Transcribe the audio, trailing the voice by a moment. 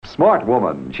Smart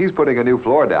woman, she's putting a new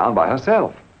floor down by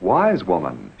herself. Wise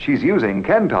woman, she's using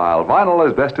Kentile vinyl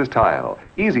asbestos tile.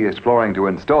 Easiest flooring to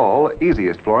install,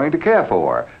 easiest flooring to care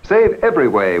for. Save every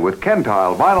way with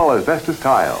Kentile vinyl asbestos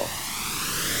tile.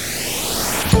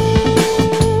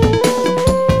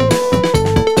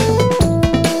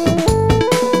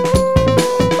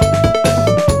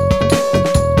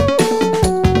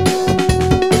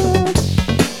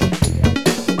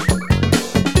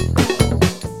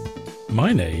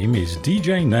 My name is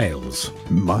DJ Nails.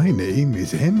 My name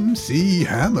is MC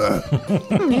Hammer.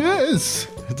 Yes.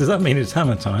 Does that mean it's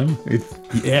hammer time?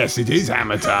 Yes, it is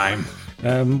hammer time.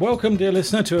 Welcome, dear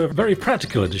listener, to a very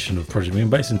practical edition of Project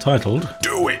Moonbase entitled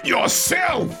Do It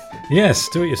Yourself. Yes,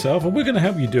 do it yourself. And we're going to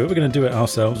help you do it. We're going to do it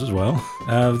ourselves as well.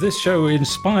 This show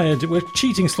inspired... We're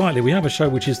cheating slightly. We have a show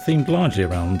which is themed largely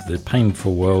around the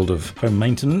painful world of home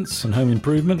maintenance and home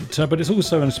improvement. But it's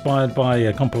also inspired by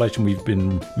a compilation we've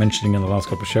been mentioning in the last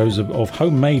couple of shows of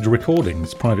homemade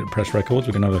recordings, private press records.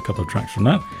 We're going to have a couple of tracks from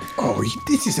that. Oh,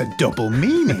 this is a double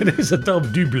meaning. It is a double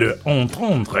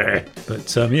entendre.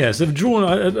 But yes, they've drawn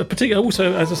a particular...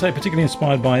 Also, as I say, particularly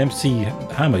inspired by MC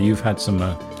Hammer. You've had some...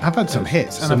 I've had some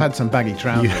hits, and I've had some baggy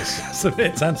trousers. Some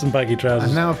hits and some baggy trousers.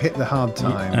 And now I've hit the hard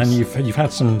times. And you've had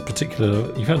a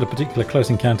particular close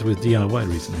encounter with DIY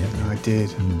recently, haven't you? I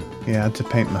did. Yeah, I had to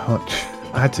paint my hutch.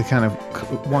 I had to kind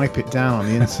of wipe it down on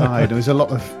the inside. There was a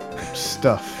lot of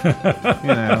stuff,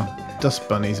 dust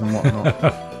bunnies and whatnot.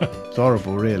 It's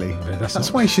horrible, really. Yeah,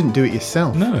 that's why you shouldn't do it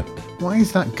yourself. No. Why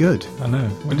is that good? I know.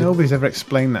 Nobody's ever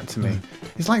explained that to me.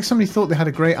 It's like somebody thought they had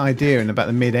a great idea in about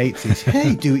the mid-80s.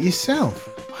 Hey, do it yourself.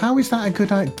 How is that a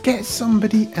good idea? Get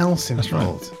somebody else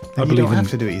involved. Right. Then you don't have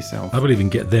to do it yourself. I believe in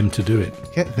get them to do it.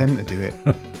 Get them to do it.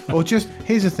 Or just,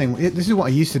 here's the thing. This is what I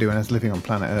used to do when I was living on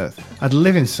planet Earth. I'd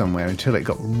live in somewhere until it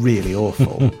got really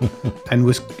awful and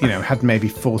was, had maybe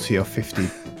 40 or 50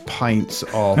 pints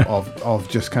of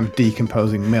just kind of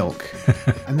decomposing milk.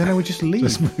 And then I would just leave.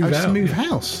 Just move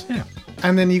house. Yeah.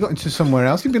 And then you got into somewhere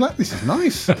else, you'd be like, this is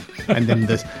nice. And then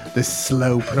the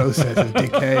slow process of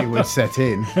decay would set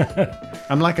in.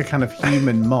 I'm like a kind of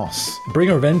human moss.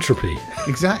 Bringer of entropy.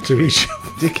 Exactly. To each...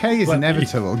 Decay is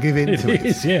inevitable. Give in to it. It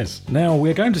is, yes. Now,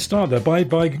 we're going to start there by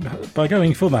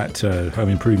going for that home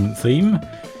improvement theme.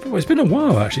 Well, it's been a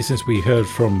while, actually, since we heard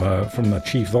from the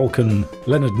Chief Vulcan,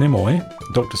 Leonard Nimoy,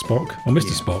 Dr. Spock, or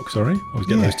Mr. Spock, sorry. I was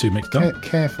getting those two mixed up.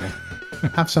 Careful.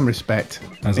 Have some respect.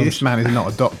 This man is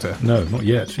not a doctor. No, not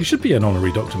yet. He should be an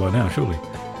honorary doctor by now, surely.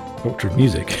 Doctor of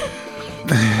Music.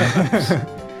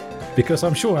 Because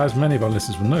I'm sure, as many of our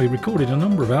listeners will know, he recorded a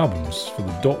number of albums for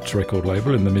the Dot record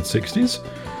label in the mid-60s.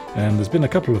 And there's been a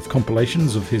couple of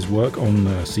compilations of his work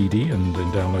on CD and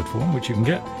in download form, which you can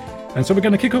get. And so we're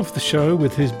going to kick off the show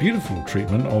with his beautiful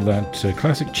treatment of that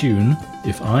classic tune,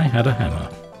 If I Had a Hammer.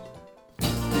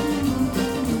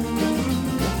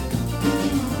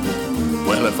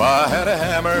 Well, if I had a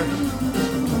hammer,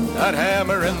 I'd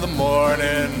hammer in the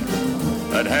morning,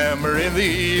 I'd hammer in the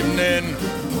evening,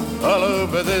 all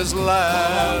over this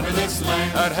land.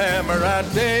 I'd hammer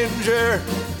out danger,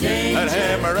 I'd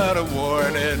hammer out a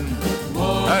warning,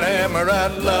 I'd hammer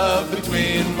out love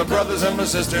between my brothers and my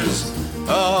sisters,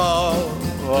 all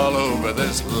over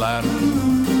this land.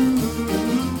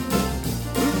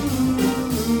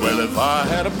 Well, if I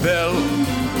had a bell,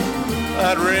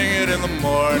 I'd ring it in the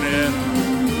morning,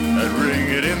 I'd ring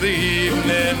it in the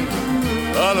evening,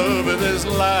 all over this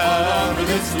land.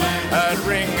 I'd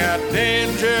ring out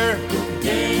danger,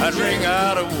 I'd ring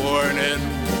out a warning,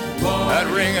 I'd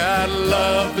ring out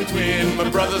love between my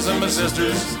brothers and my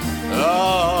sisters,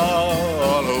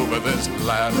 all over this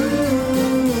land.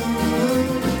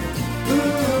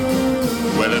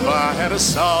 Well, if I had a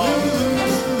song,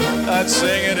 I'd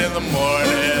sing it in the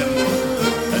morning,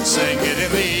 I'd sing it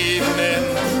in the evening,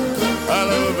 all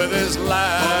over this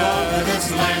land.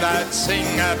 I'd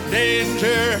sing out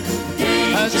danger,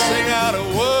 I'd sing out a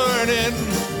warning,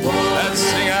 I'd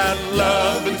sing out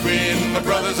love between my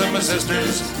brothers and my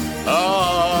sisters,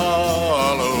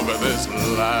 all over this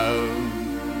land.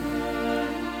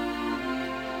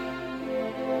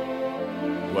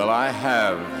 Well, I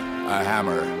have a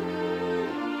hammer,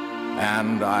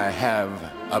 and I have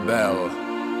a bell,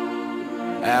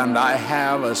 and I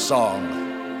have a song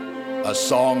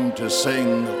to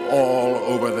sing all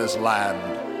over this land.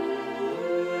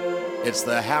 It's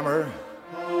the hammer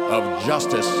of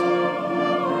justice.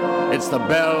 It's the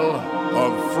bell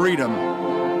of freedom.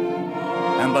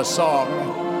 And the song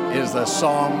is the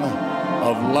song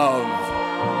of love.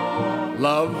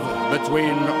 Love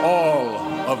between all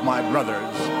of my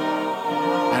brothers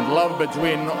and love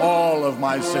between all of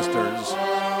my sisters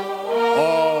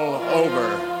all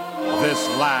over this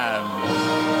land.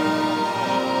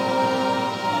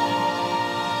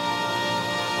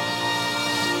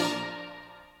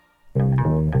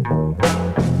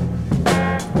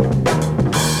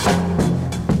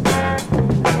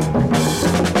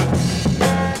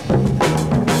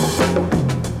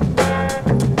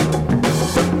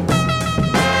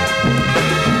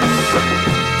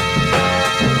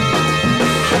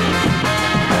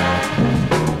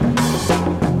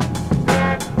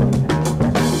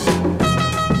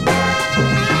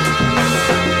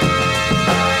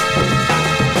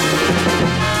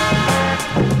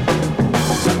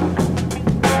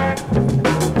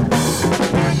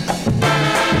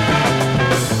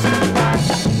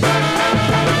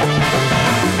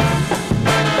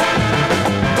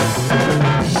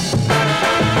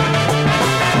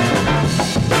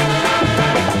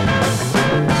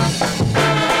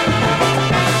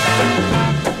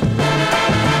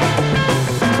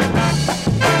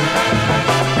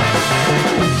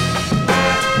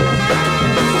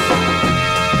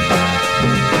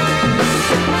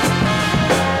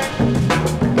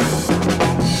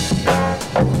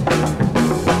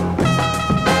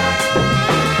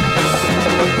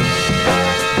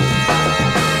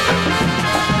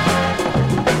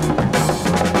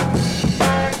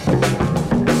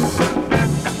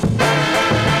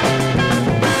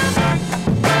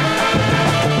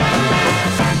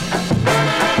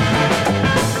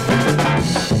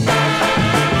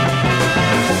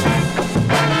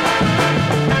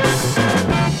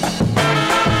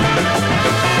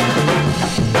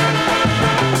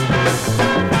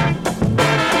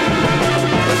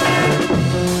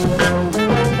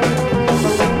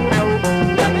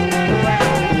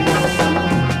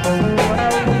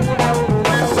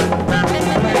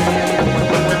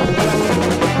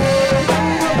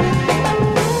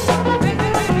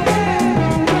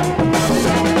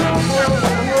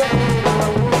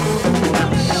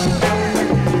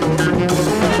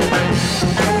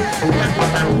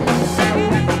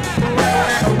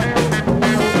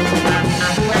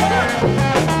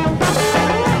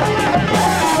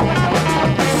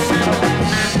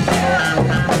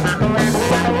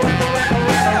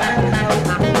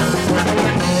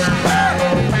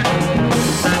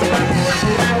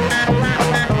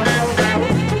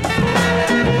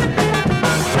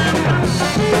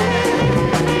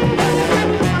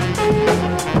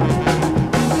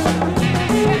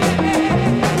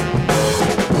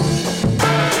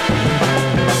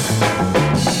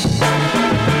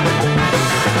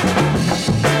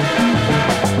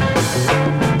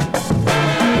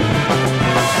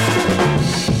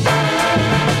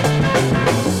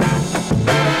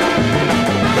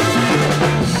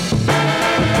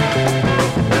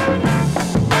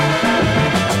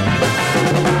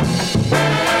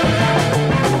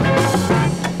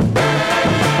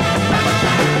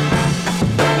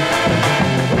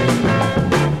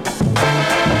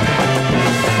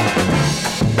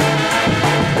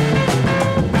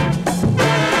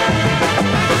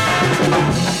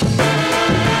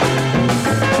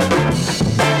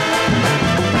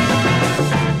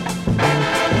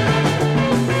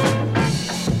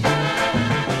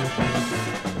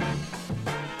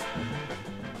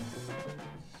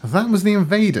 that was the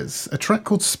Invaders, a track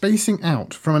called Spacing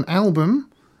Out from an album,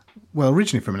 well,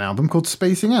 originally from an album called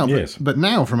Spacing Out, yes. but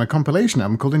now from a compilation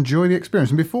album called Enjoy the Experience.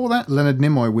 And before that, Leonard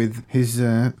Nimoy with his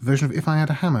version of If I Had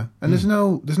a Hammer. And there's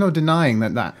no denying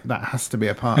that has to be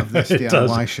a part of this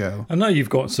DIY show. I know you've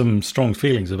got some strong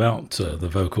feelings about the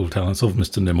vocal talents of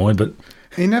Mr. Nimoy, but...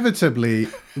 Inevitably,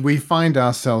 we find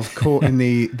ourselves caught in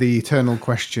the eternal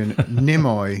question,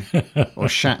 Nimoy or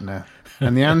Shatner?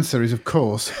 And the answer is, of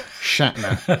course,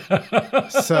 Shatner.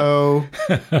 So,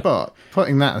 but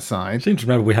putting that aside... I seem to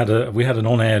remember we had an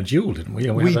on-air duel, didn't we?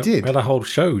 We did. We had a whole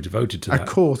show devoted to that. A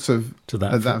course of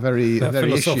that very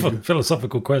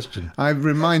philosophical question. I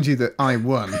remind you that I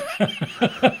won.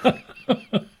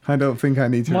 I don't think I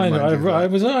need to remind you I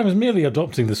was merely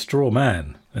adopting the straw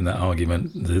man in that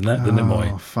argument, the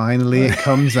Nimoy. Finally it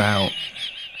comes out.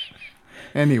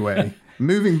 Anyway...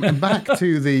 Moving back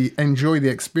to the Enjoy the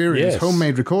Experience, yes.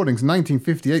 Homemade Recordings,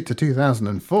 1958 to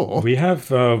 2004. We have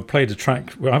played a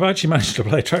track. Well, I've actually managed to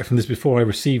play a track from this before I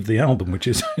received the album, which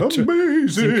is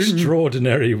amazing, an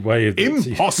extraordinary way of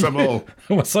impossible.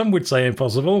 Well, some would say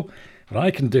impossible, but I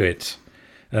can do it.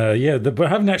 But I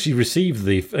haven't actually received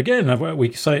the. Again,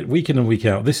 we say it week in and week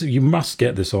out. You must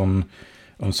get this on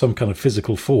some kind of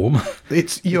physical form.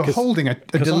 You're holding a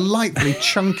delightfully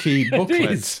chunky booklet.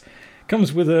 It is.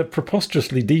 Comes with a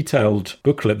preposterously detailed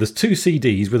booklet. There's 2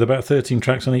 CDs with about 13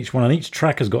 tracks on each one, and each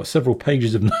track has got several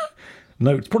pages of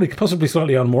notes, possibly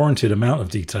slightly unwarranted amount of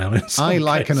detail. I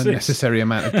like an unnecessary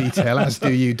amount of detail, as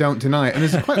do you, don't deny it. And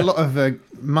there's quite a lot of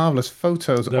marvellous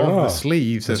photos of the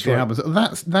sleeves of the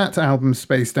albums. That album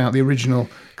Spaced Out, the original,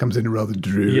 comes in a rather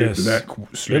dreary black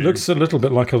sleeve. It looks a little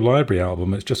bit like a library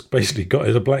album. It's just basically got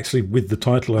a black sleeve with the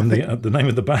title and the name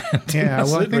of the band. Yeah,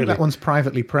 well, I think that one's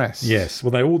privately pressed. Yes, well,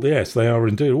 they are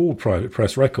indeed all private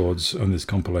press records on this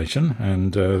compilation,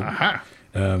 and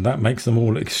that makes them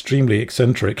all extremely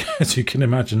eccentric, as you can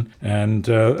imagine. And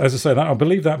as I say, I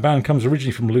believe that band comes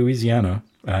originally from Louisiana.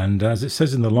 And as it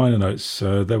says in the liner notes,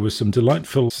 there was some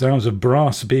delightful sounds of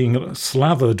brass being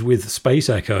slathered with space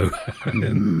echo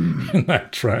in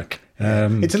that track.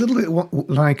 It's a little bit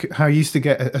like how you used to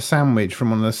get a sandwich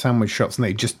from one of the sandwich shops, and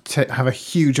they just have a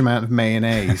huge amount of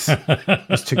mayonnaise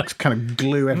just to kind of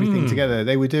glue everything together.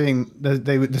 They were doing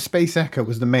the space echo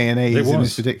was the mayonnaise in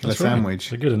this particular sandwich.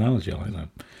 It's a good analogy, I like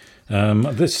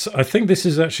that. I think this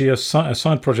is actually a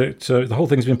side project. The whole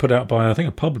thing's been put out by, I think,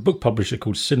 a book publisher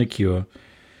called Sinecure.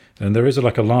 And there is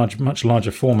much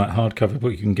larger format hardcover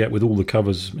book you can get with all the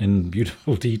covers in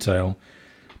beautiful detail.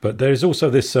 But there is also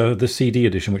this CD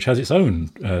edition, which has its own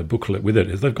booklet with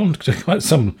it. They've gone to quite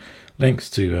some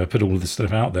lengths to put all of this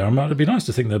stuff out there. It'd be nice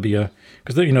to think there'd be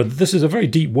because this is a very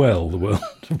deep well, the world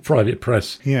of private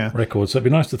press records. So it'd be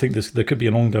nice to think there could be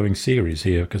an ongoing series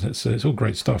here, because it's all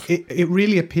great stuff. It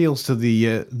really appeals to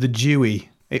the Dewey.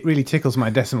 It really tickles my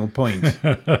decimal point.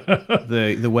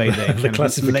 the way they kind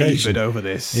of laboured over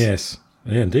this. Yes.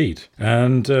 Yeah, indeed.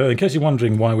 And in case you're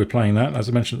wondering why we're playing that, as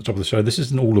I mentioned at the top of the show, this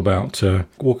isn't all about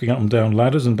walking up and down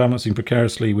ladders and balancing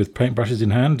precariously with paintbrushes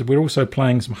in hand. We're also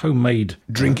playing some homemade...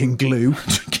 Drinking glue.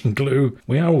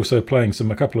 We are also playing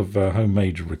a couple of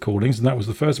homemade recordings, and that was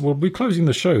the first. We'll be closing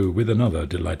the show with another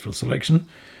delightful selection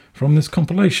from this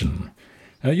compilation.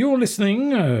 You're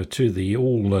listening to the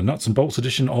all nuts and bolts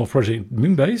edition of Project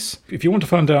Moonbase. If you want to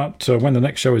find out when the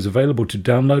next show is available to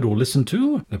download or listen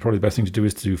to, probably the best thing to do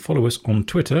is to follow us on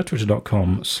Twitter,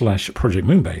 twitter.com/Project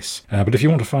Moonbase. But if you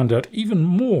want to find out even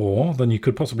more than you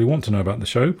could possibly want to know about the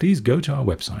show, please go to our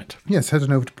website. Yes, head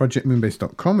on over to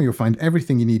projectmoonbase.com, where you'll find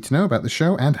everything you need to know about the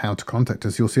show and how to contact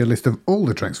us. You'll see a list of all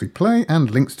the tracks we play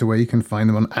and links to where you can find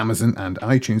them on Amazon and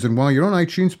iTunes. And while you're on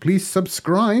iTunes, please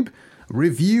subscribe,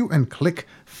 review, and click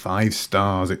 5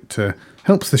 stars. It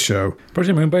helps the show.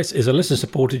 Project Moonbase is a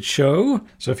listener-supported show,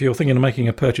 so if you're thinking of making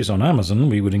a purchase on Amazon,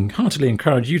 we would heartily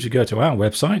encourage you to go to our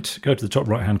website, go to the top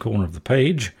right-hand corner of the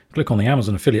page, click on the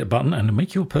Amazon affiliate button, and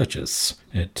make your purchase.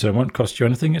 It won't cost you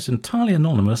anything, it's entirely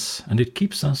anonymous, and it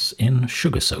keeps us in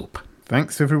sugar soap.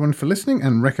 Thanks everyone for listening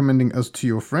and recommending us to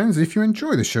your friends. If you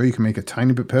enjoy the show, you can make a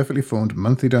tiny but perfectly formed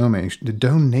monthly donation. The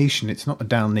donation, it's not a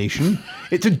downation,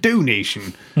 it's a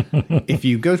donation. If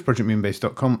you go to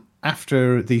projectmoonbase.com,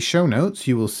 after the show notes,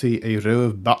 you will see a row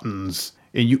of buttons.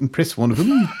 And you can press one of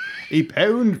them,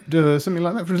 £1, something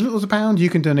like that. For as little as £1, you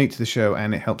can donate to the show,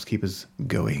 and it helps keep us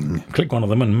going. Click one of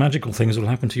them and magical things will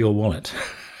happen to your wallet.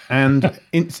 And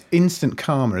instant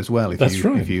karma as well,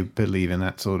 if you believe in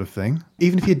that sort of thing.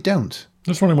 Even if you don't.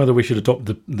 I was wondering whether we should adopt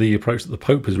the approach that the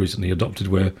Pope has recently adopted,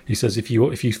 where he says if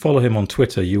you follow him on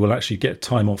Twitter, you will actually get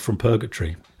time off from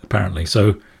purgatory, apparently.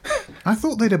 So I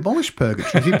thought they'd abolished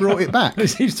purgatory. He brought it back. He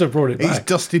seems to have brought it back. He's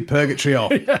dusted purgatory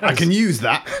off. Yes. I can use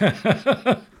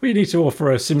that. We need to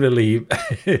offer a similarly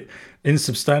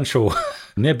insubstantial,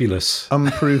 nebulous,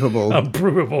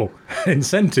 unprovable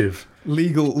incentive.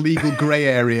 Legal grey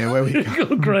area where we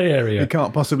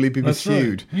can't possibly be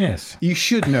pursued. Right. Yes. You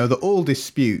should know that all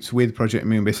disputes with Project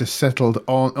Moonbase are settled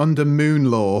under moon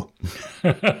law.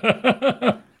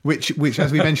 Which,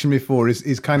 as we mentioned before,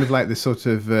 is kind of like the sort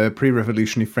of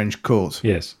pre-revolutionary French court.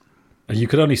 Yes. And you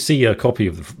could only see a copy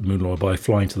of the moon law by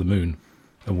flying to the moon.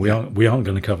 And we aren't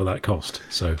going to cover that cost.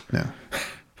 So no.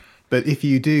 But if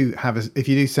you do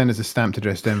send us a stamped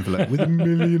addressed envelope with £1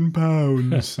 million,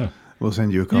 we'll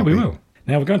send you a copy. Yeah, we will.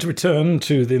 Now we're going to return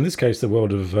to, in this case, the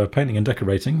world of painting and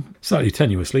decorating, slightly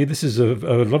tenuously. This is a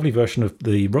lovely version of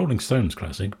the Rolling Stones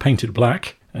classic, Painted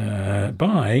Black,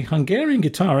 by Hungarian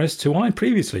guitarist who I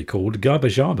previously called Gabor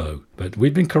Szabo. But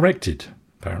we've been corrected.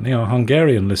 Apparently our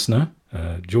Hungarian listener,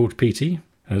 George Petey,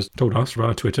 has told us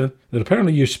via Twitter that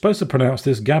apparently you're supposed to pronounce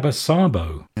this Gabor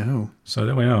Szabo. Oh. So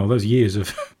there we are, all those years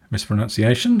of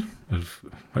mispronunciation.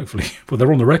 Hopefully, well,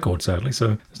 they're on the record, sadly,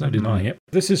 so there's no denying it.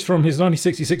 This is from his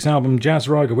 1966 album Jazz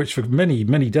Raga, which for many,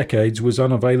 many decades was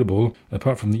unavailable,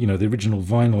 apart from the original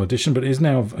vinyl edition, but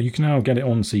you can now get it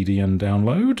on CD and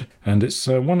download. And it's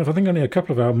one of, I think, only a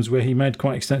couple of albums where he made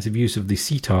quite extensive use of the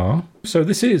sitar. So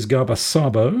this is Gabor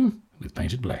Szabo with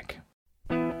Painted Black.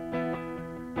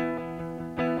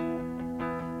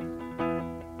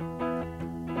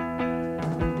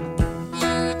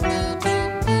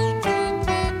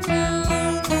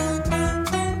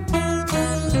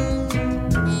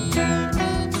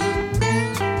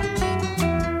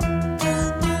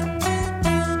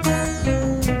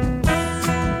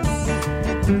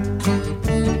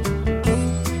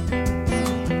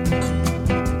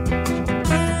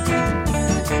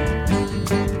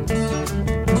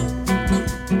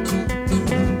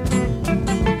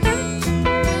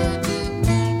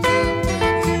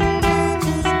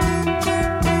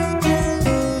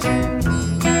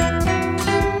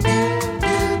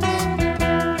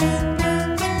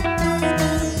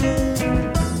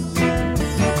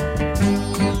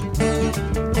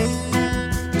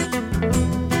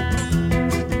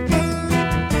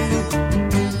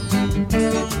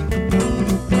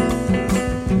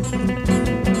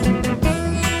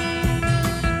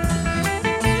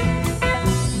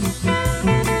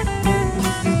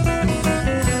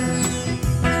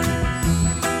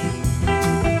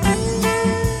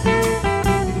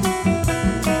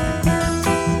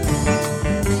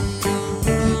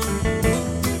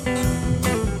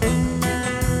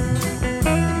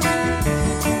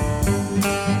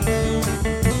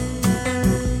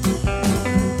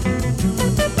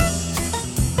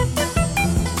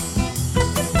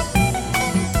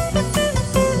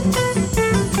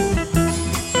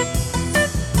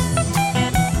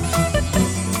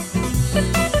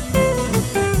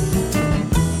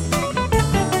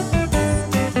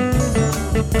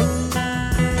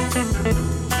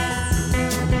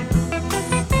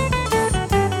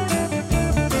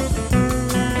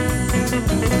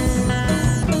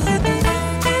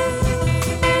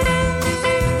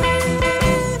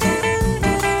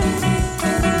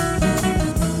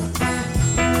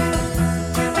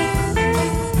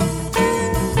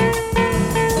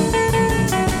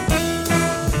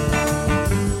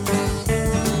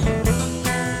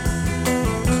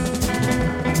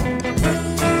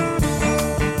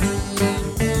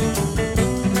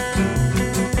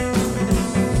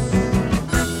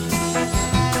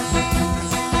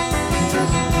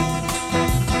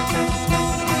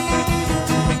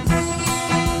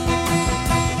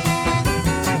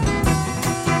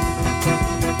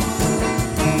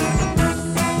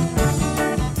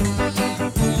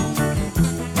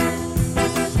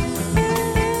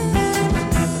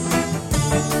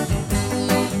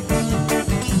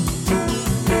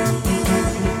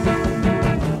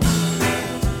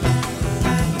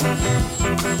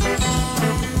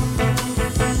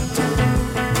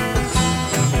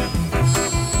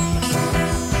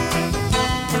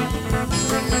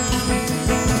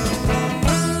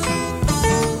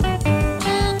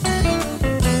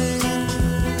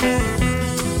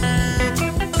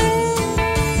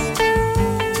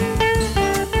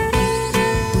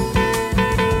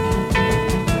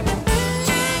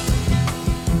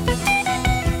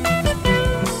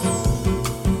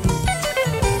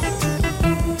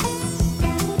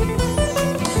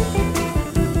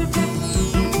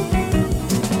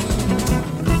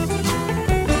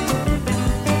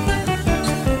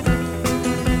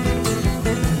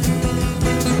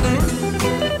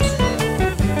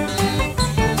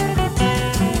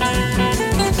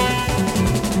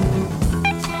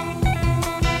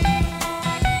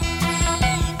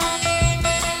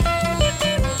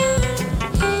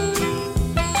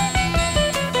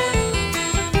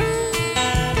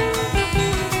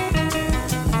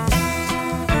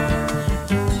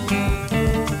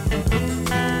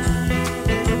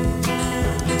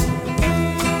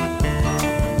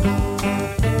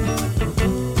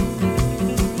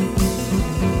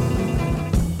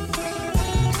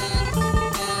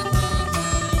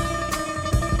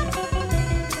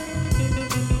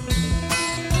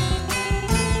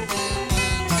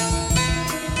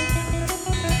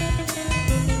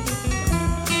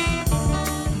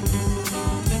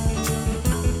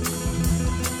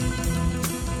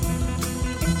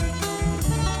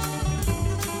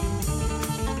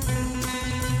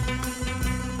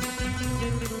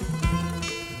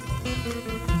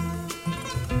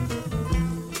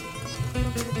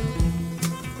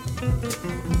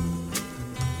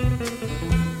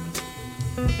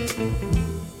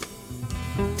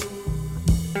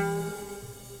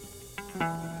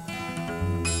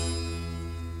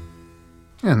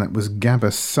 And that was Gabor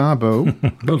Szabo.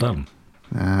 Well done.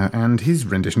 And his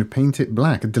rendition of Paint It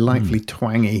Black, delightfully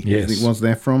twangy as it was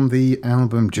there from the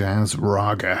album Jazz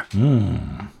Raga.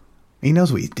 He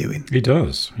knows what he's doing. He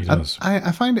does. He does.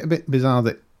 I find it a bit bizarre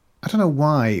that, I don't know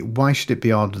why. Why should it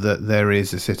be odd that there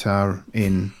is a sitar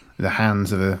in the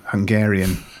hands of a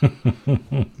Hungarian?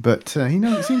 But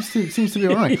it seems to be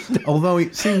all right. Although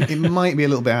it might be a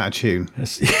little bit out of tune.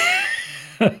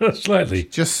 Slightly.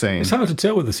 Just saying. It's hard to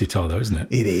tell with the sitar, though, isn't it?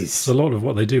 It is. A lot of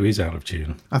what they do is out of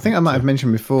tune. I think I might have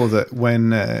mentioned before that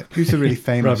when who's a really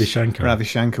famous Ravi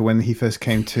Shankar, when he first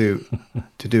came to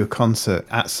do a concert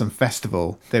at some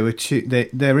festival,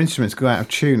 their instruments go out of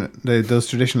tune. Those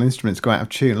traditional instruments go out of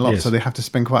tune a lot, so they have to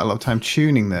spend quite a lot of time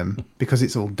tuning them because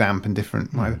it's all damp and different.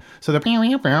 So they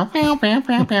spent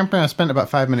about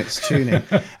 5 minutes tuning,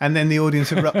 and then the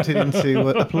audience erupted into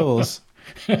applause.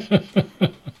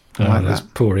 Those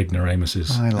poor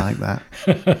ignoramuses. I like that.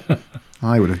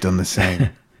 I would have done the same.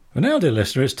 But now, dear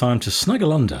listener, it's time to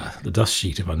snuggle under the dust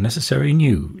sheet of unnecessary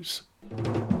news.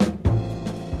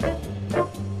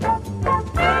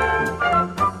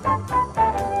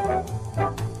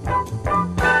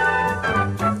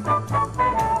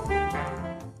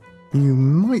 You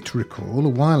might recall a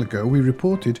while ago we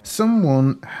reported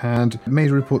someone had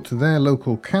made a report to their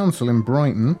local council in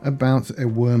Brighton about a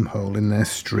wormhole in their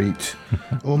street.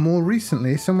 Or more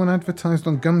recently, someone advertised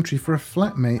on Gumtree for a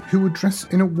flatmate who would dress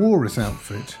in a walrus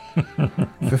outfit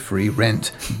for free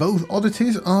rent. Both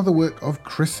oddities are the work of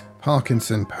Chris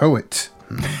Parkinson, poet.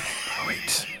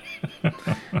 Poet.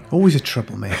 Always a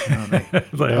troublemaker, aren't they?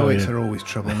 Poets are always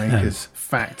troublemakers.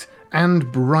 Fact. And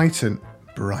Brighton.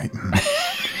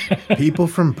 People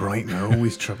from Brighton are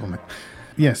always troublemakers.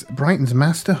 Yes, Brighton's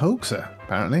master hoaxer,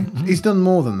 apparently. He's done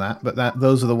more than that, but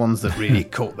those are the ones that really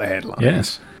caught the headlines.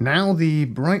 Yes. Now the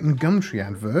Brighton Gumtree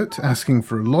advert asking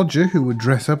for a lodger who would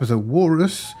dress up as a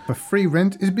walrus for free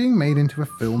rent is being made into a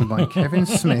film by Kevin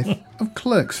Smith of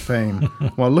Clerks fame.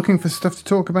 While looking for stuff to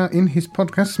talk about in his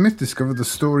podcast, Smith discovered the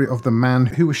story of the man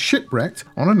who was shipwrecked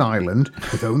on an island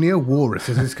with only a walrus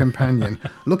as his companion,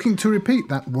 looking to repeat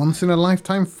that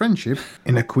once-in-a-lifetime friendship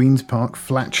in a Queen's Park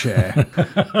flat share.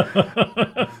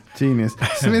 Genius.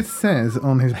 Smith says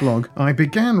on his blog, I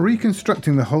began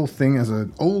reconstructing the whole thing as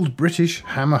an old British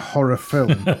Hammer horror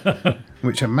film,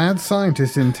 which a mad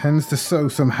scientist intends to sew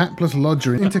some hapless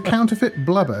lodger into counterfeit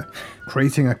blubber,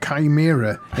 creating a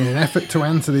chimera in an effort to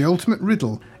answer the ultimate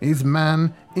riddle, is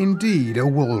man indeed a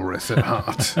walrus at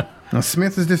heart? Now,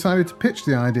 Smith has decided to pitch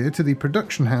the idea to the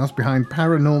production house behind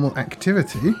Paranormal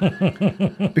Activity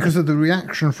because of the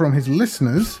reaction from his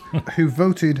listeners who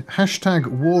voted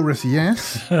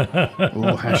 #WalrusYes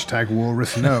or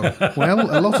 #WalrusNo.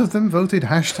 Well, a lot of them voted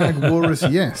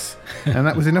 #WalrusYes, and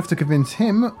that was enough to convince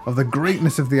him of the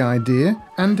greatness of the idea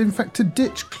and, in fact, to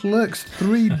ditch Clerks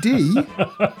 3D,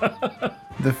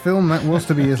 the film that was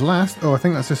to be his last. Oh, I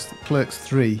think that's just Clerks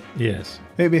 3. Yes.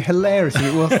 It'd be hilarious if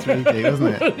it was 3D,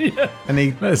 wasn't it? Yeah.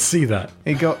 And let's see that.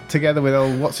 He got together with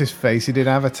what's his face? He did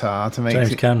Avatar to make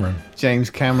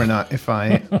James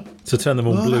Cameron-ify it. To turn them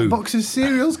all blue. That box of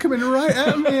cereal's coming right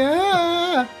at me.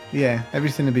 Yeah,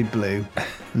 everything would be blue.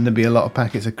 And there'd be a lot of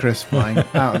packets of crisps flying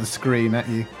out of the screen at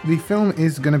you. The film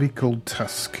is going to be called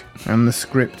Tusk, and the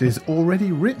script is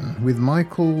already written with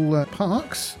Michael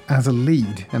Parks as a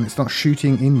lead, and it's not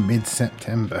shooting in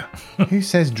mid-September. Who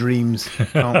says dreams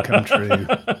can't come true?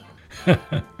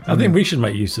 I think we should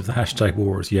make use of the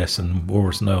 #WalrusYes and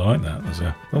WalrusNo. I like that as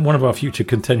one of our future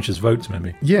contentious votes,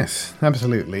 maybe. Yes,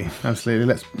 absolutely. Let's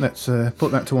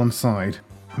put that to one side.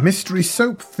 Mystery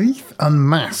soap thief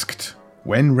unmasked.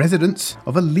 When residents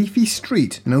of a leafy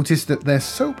street noticed that their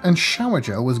soap and shower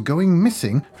gel was going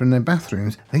missing from their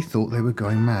bathrooms, they thought they were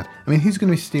going mad. I mean, who's going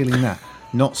to be stealing that?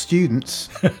 Not students.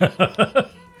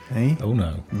 Hey? Oh,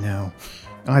 no. No.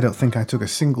 I don't think I took a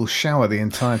single shower the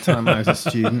entire time I was a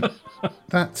student.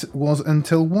 That was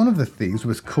until one of the thieves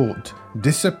was caught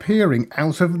disappearing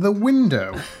out of the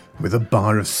window with a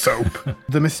bar of soap.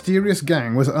 The mysterious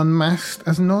gang was unmasked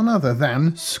as none other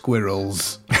than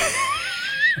squirrels.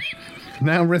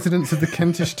 Now residents of the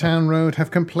Kentish Town Road have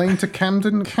complained to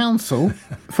Camden Council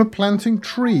for planting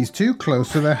trees too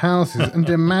close to their houses and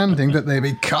demanding that they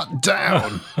be cut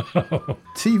down.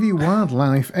 TV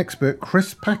wildlife expert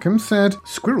Chris Packham said,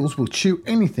 squirrels will chew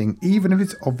anything, even if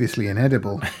it's obviously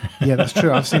inedible. Yeah, that's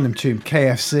true. I've seen them chew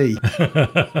KFC.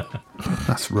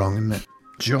 That's wrong, isn't it?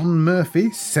 John Murphy,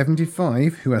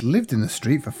 75, who has lived in the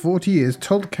street for 40 years,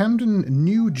 told Camden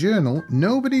New Journal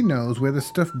nobody knows where the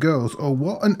stuff goes or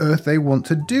what on earth they want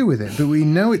to do with it, but we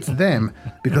know it's them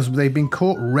because they've been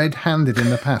caught red-handed in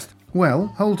the past.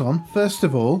 Well, hold on. First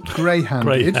of all,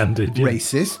 grey-handed, yeah.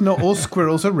 racist. Not all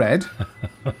squirrels are red.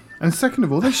 And second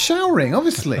of all, they're showering,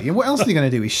 obviously. And what else are they going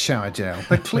to do with shower gel?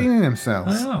 They're cleaning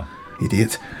themselves. Oh.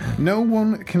 Idiot. No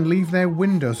one can leave their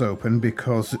windows open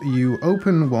because you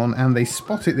open one and they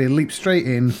spot it, they leap straight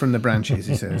in from the branches,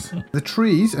 he says. The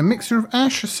trees, a mixture of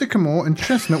ash, sycamore and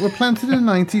chestnut, were planted in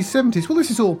the 1970s. Well,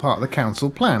 this is all part of the council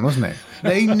plan, wasn't it?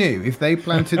 They knew if they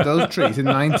planted those trees in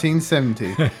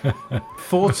 1970,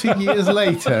 40 years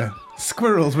later,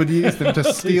 squirrels would use them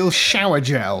to steal shower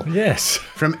gel. Yes.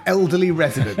 From elderly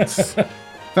residents.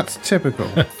 That's typical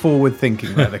forward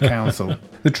thinking by the council.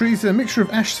 The trees are a mixture of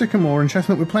ash, sycamore and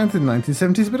chestnut were planted in the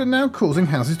 1970s but are now causing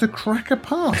houses to crack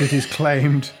apart, it is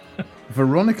claimed.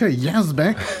 Veronica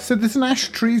Yazbek said that an ash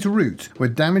tree's roots were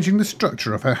damaging the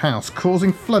structure of her house,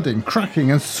 causing flooding,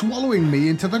 cracking and swallowing me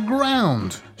into the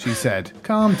ground, she said.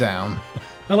 Calm down.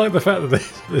 I like the fact that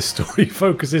this story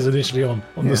focuses initially on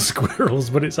the squirrels,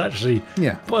 but it's actually,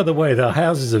 by the way, the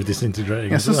houses are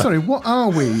disintegrating. Yeah, so sorry, what are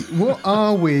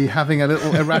we having a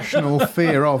little irrational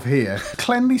fear of here?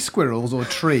 Cleanly squirrels or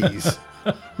trees?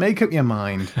 Make up your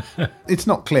mind. It's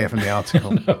not clear from the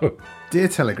article. No. Dear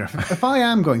Telegraph, if I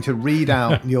am going to read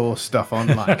out your stuff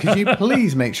online, could you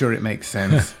please make sure it makes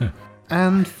sense?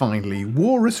 And finally,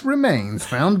 walrus remains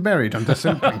found buried under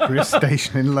St Pancras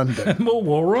Station in London. More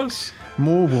walrus?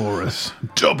 More walrus.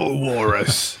 Double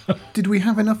walrus. Did we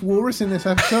have enough walrus in this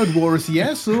episode? Walrus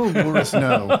yes or walrus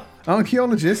no?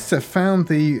 Archaeologists have found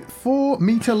the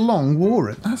 4-metre-long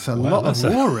walrus. That's a lot of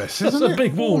walrus, isn't it? That's a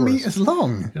big walrus. 4 metres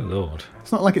long. Good Lord.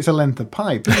 It's not like it's a length of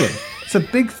pipe, is it? It's a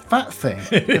big fat thing.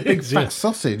 A big fat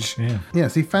sausage. Yeah.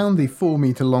 Yes, he found the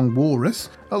 4-metre-long walrus,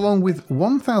 along with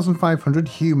 1,500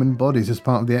 human bodies as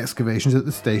part of the excavations at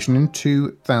the station in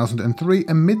 2003,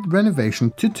 amid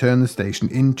renovation to turn the station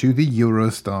into the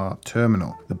Eurostar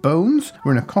terminal. The bones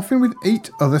were in a coffin with 8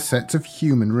 other sets of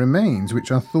human remains,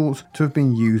 which are thought to have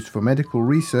been used for medical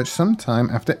research sometime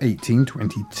after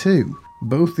 1822.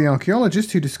 Both the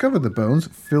archaeologist who discovered the bones,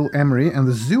 Phil Emery, and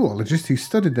the zoologist who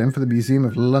studied them for the Museum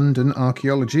of London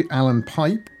Archaeology, Alan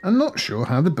Pipe, are not sure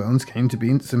how the bones came to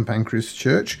be in St Pancras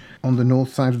Church on the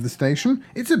north side of the station.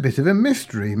 It's a bit of a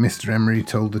mystery, Mr Emery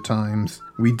told The Times.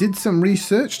 We did some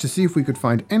research to see if we could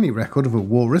find any record of a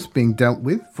walrus being dealt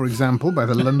with, for example, by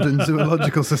the London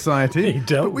Zoological Society,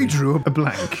 but we drew up a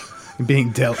blank.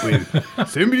 Being dealt with.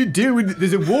 Somebody deal with it.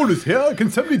 There's a walrus here. Can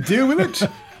somebody deal with it?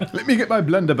 Let me get my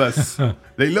blunderbuss.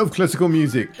 They love classical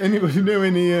music. Anybody know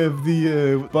any of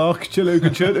the Bach cello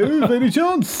concerto by any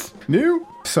chance? No?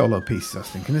 Solo pieces, I was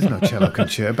thinking. There's no cello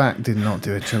concerto. Bach did not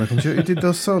do a cello concerto. He did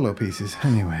those solo pieces.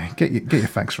 Anyway, get your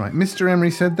facts right. Mr. Emery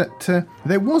said that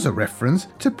there was a reference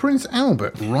to Prince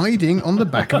Albert riding on the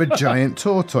back of a giant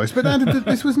tortoise, but added that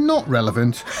this was not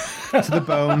relevant to the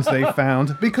bones they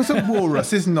found because a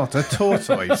walrus is not a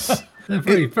tortoise.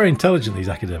 They're very intelligent, these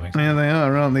academics. Yeah, they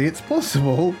are, aren't they? It's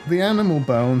possible the animal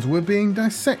bones were being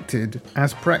dissected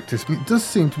as practice. It does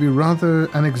seem to be rather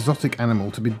an exotic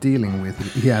animal to be dealing with,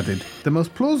 he added. The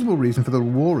most plausible reason for the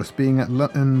walrus being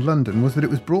in London was that it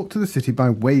was brought to the city by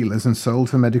whalers and sold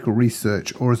for medical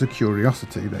research or as a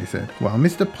curiosity, they said. While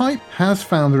Mr. Pipe has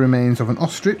found the remains of an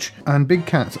ostrich and big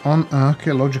cats on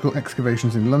archaeological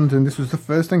excavations in London, this was the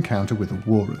first encounter with a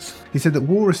walrus. He said that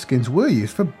walrus skins were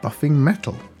used for buffing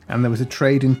metal, and there was a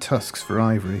trade in tusks for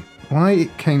ivory. Why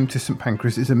it came to St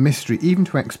Pancras is a mystery even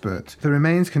to experts. The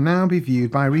remains can now be viewed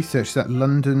by researchers at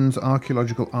London's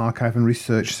Archaeological Archive and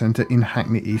Research Centre in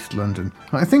Hackney, East London.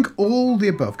 I think all the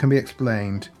above can be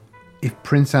explained if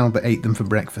Prince Albert ate them for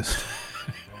breakfast.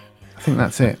 I think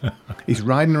that's it. He's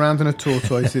riding around on a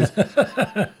tortoise.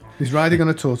 He's riding on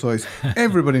a tortoise.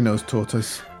 Everybody knows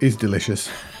tortoise is delicious.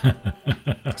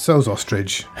 So's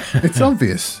ostrich. It's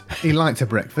obvious. He liked a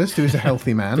breakfast. He was a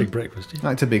healthy man. Big breakfast. Yeah.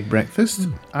 Liked a big breakfast.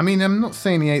 I mean, I'm not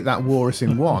saying he ate that walrus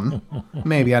in one.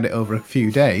 Maybe had it over a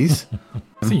few days.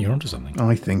 I think you're onto something.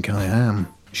 I think I am.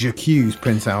 J'accuse,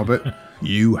 Prince Albert.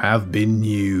 You have been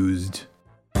used.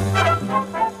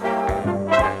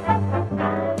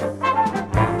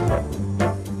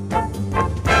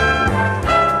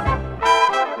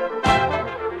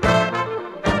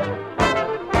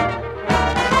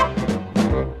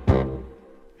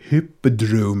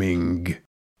 Hippodroming.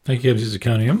 Thank you, Mrs.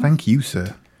 Zirconium. Thank you,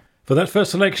 sir. For that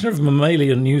first selection of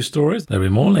mammalian news stories, there'll be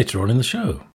more later on in the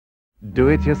show. Do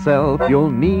it yourself,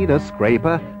 you'll need a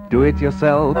scraper. Do it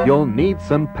yourself, you'll need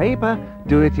some paper.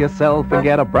 Do it yourself and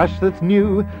get a brush that's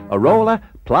new. A roller,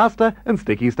 plaster, and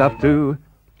sticky stuff too.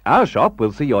 Our shop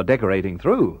will see your decorating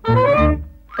through.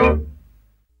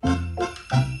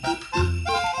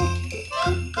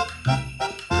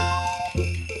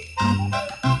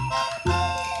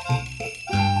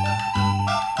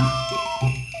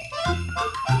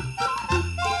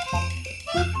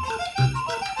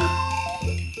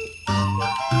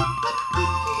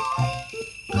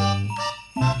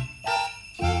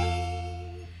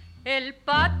 El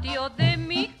patio de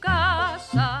mi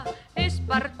casa es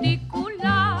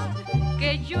particular,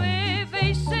 que llueve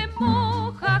y se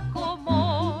moja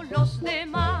como los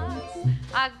demás.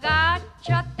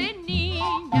 Agáchate,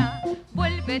 niña,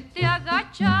 vuélvete a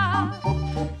agachar,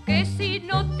 que si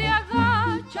no te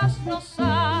agachas no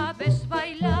sabes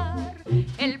bailar.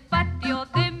 El patio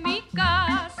de mi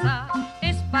casa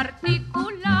es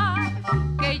particular,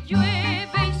 que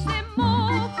llueve y se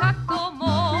moja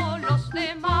como los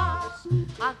demás.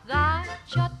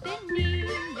 Agáchate,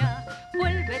 niña,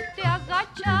 vuélvete a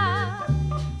agachar,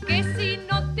 que si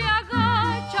no te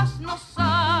agachas no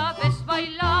sabes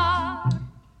bailar.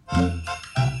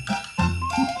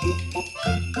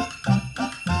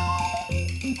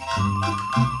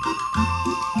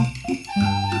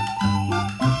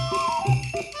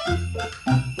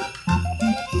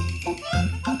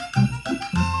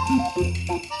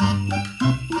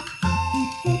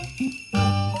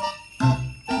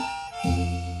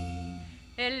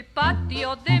 El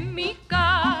patio de mi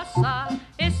casa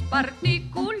es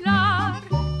particular,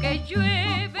 que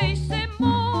llueve y se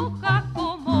moja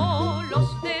como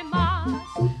los demás.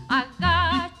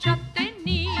 Agáchate,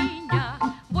 niña,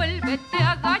 vuélvete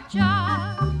a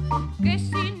agachar, que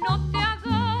si no te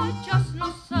agachas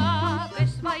no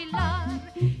sabes bailar.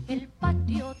 El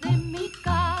patio de mi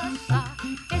casa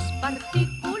es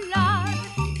particular,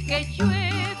 que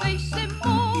llueve y se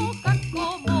moja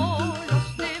como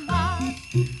los demás.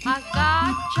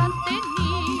 Agáchate,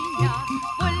 niña,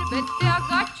 vuélvete a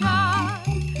agachar,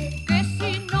 que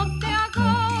si no te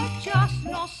agachas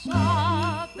no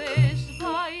sabes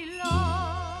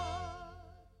bailar.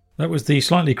 That was the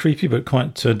slightly creepy but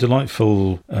quite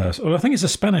delightful, I think it's a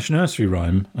Spanish nursery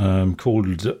rhyme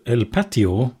called El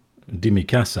Patio de mi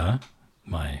Casa,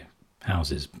 my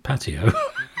house's patio.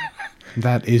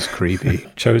 That is creepy.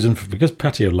 Chosen because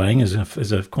patio laying is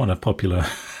a quite a popular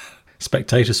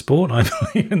spectator sport, I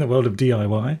believe, in the world of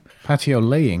DIY. Patio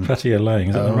laying. Patio laying,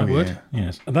 is that the right word?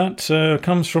 Yes. That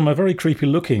comes from a very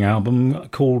creepy-looking album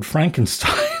called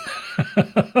Frankenstein.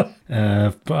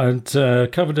 But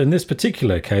covered in this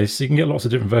particular case, you can get lots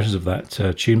of different versions of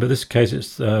that tune, but this case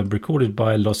it's recorded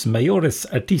by Los Mayores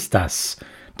Artistas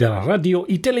de la Radio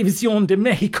y Televisión de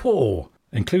México,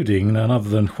 including none other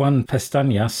than Juan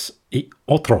Pestañas y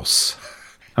otros.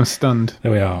 I'm stunned.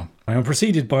 There we are. I am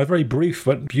preceded by a very brief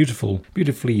but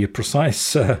beautifully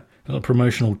precise little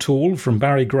promotional tool from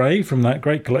Barry Gray, from that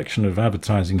great collection of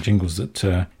advertising jingles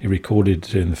that he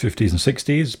recorded in the 50s and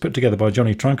 60s, put together by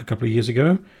Johnny Trunk a couple of years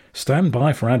ago. Stand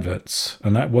by for adverts.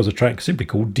 And that was a track simply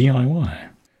called DIY.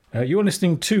 You're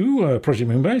listening to Project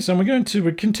Moonbase, and we're going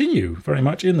to continue very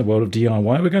much in the world of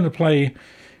DIY. We're going to play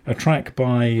a track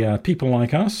by people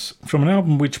like us from an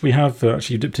album which we have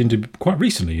actually dipped into quite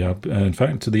recently. In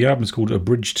fact, the album is called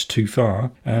Abridged Too Far,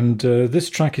 and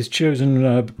this track is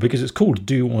chosen because it's called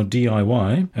Do or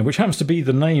DIY, which happens to be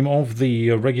the name of the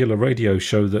regular radio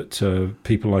show that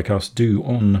people like us do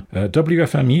on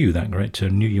WFMU, that great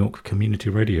New York community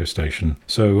radio station.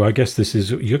 So I guess this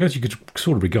is, I guess you could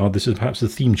sort of regard this as perhaps the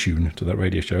theme tune to that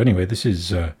radio show. Anyway, this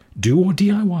is Do or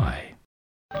DIY.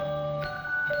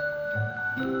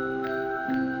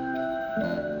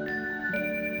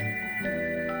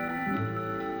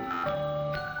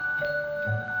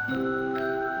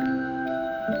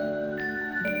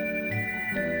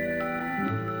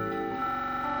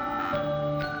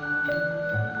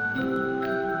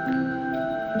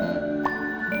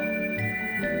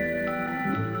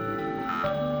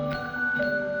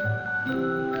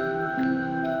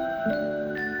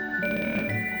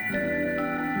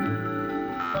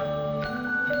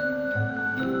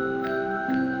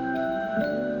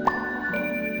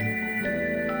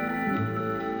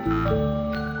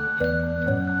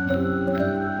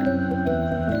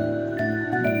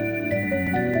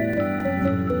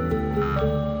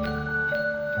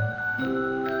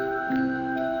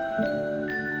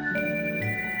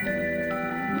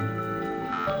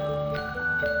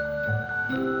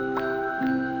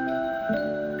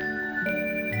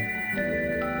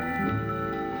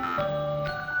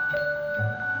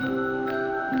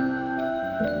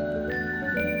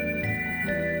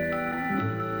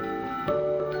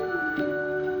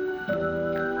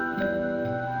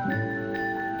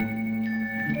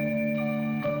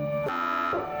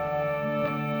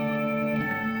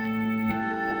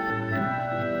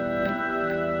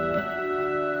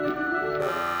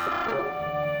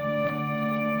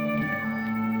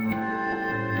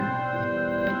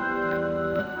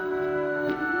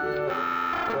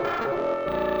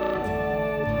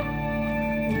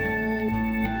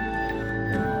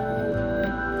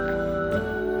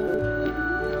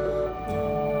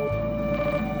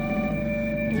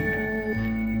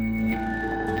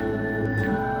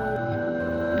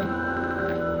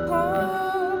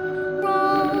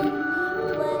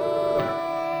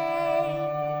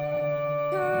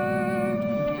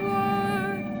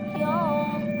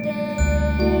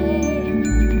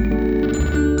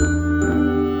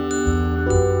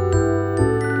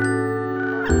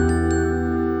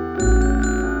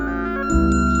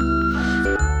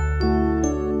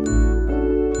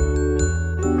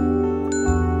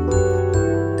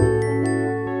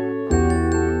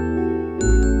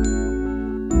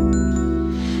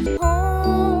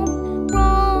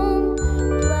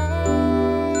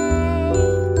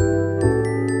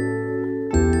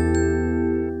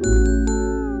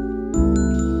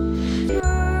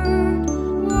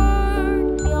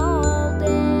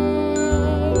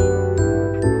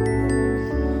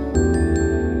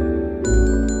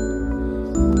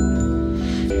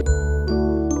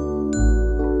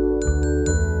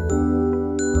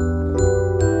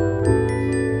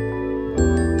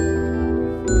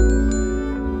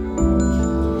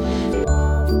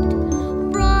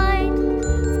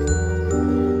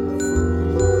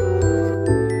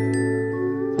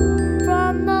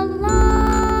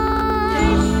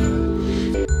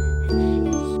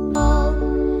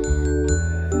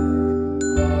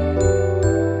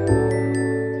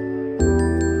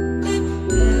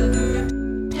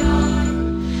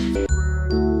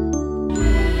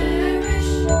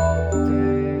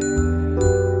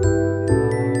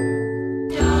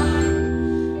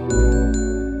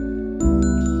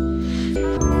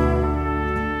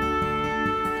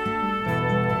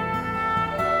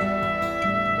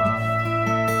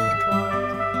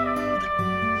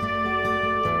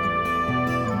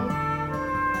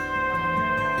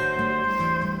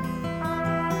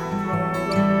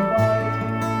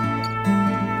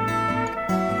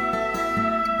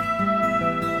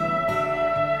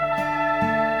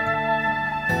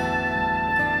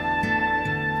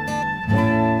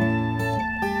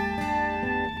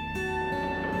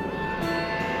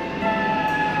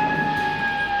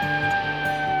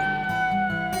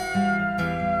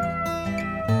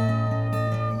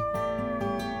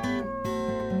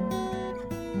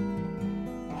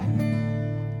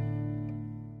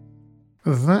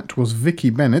 That was Vicky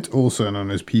Bennett, also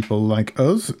known as People Like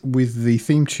Us, with the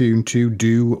theme tune to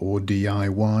Do or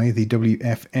DIY, the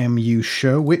WFMU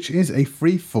show, which is a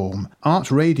free-form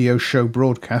art radio show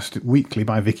broadcast weekly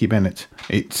by Vicky Bennett.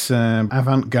 It's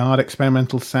avant-garde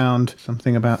experimental sound,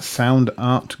 something about sound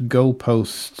art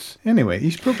goalposts. Anyway,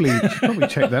 you should probably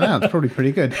check that out. It's probably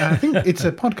pretty good. I think it's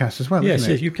a podcast as well, yes,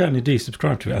 isn't it? Yes, you can indeed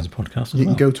subscribe to it as a podcast as You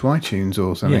well. can go to iTunes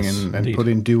or something and put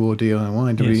in Do or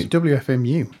DIY,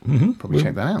 WFMU. Mm-hmm. Probably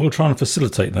check that out. We'll try and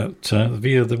facilitate that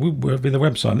via the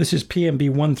website. This is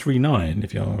PMB139,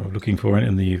 if you're looking for it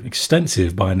in the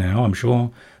extensive, by now, I'm sure,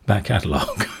 back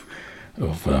catalogue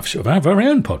of our very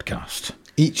own podcast.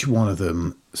 Each one of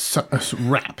them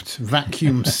wrapped,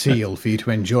 vacuum seal for you to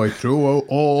enjoy through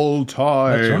all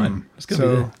time. That's right. It's going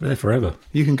to be there forever.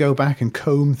 You can go back and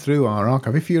comb through our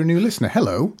archive. If you're a new listener,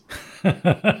 hello.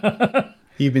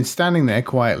 You've been standing there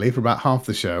quietly for about half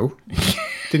the show.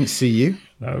 Didn't see you.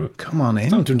 No. Come on in.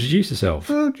 It's time to introduce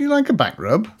yourself. Oh, do you like a back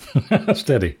rub?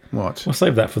 Steady. What? We'll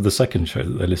save that for the second show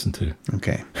that they listen to.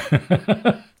 Okay.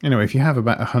 Anyway, if you have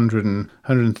about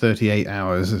 138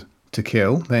 hours to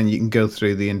kill, then you can go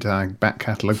through the entire back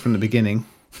catalogue from the beginning.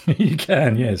 You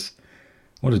can, yes.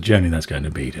 What a journey that's going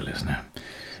to be, dear listener.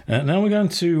 Now we're going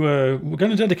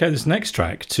to dedicate this next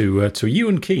track to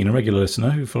Ewan Keane, a regular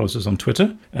listener who follows us on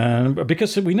Twitter,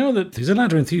 because we know that he's a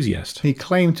ladder enthusiast. He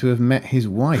claimed to have met his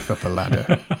wife up a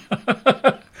ladder.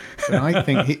 I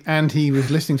think he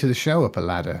was listening to the show up a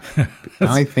ladder.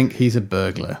 I think he's a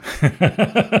burglar.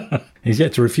 He's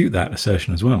yet to refute that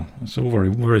assertion as well. It's all very,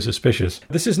 very suspicious.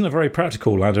 This isn't a very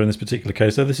practical ladder in this particular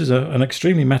case, though. This is an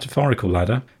extremely metaphorical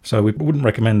ladder, so we wouldn't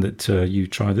recommend that you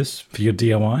try this for your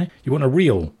DIY. You want a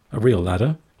real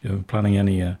ladder. You're planning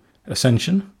any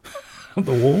ascension up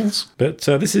the walls. But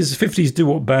this is 50s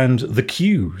doo-wop band The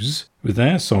Q's with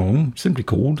their song simply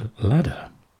called Ladder.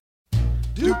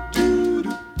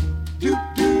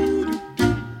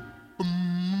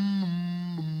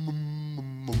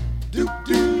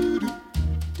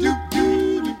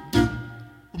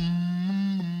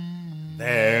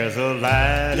 There's a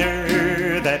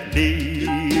ladder that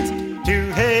leads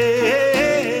to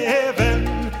heaven,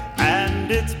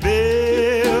 and it's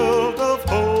built of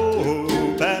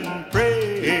hope and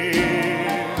prayer.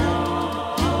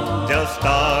 Just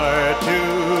start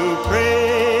to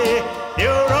pray,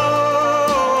 you're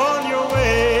on your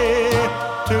way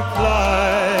to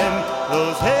climb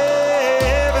those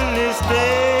heavenly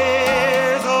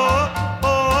stairs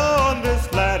on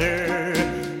this ladder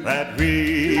that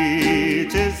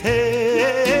reaches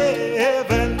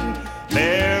heaven.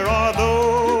 There are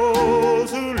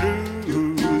those who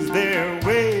lose their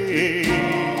way,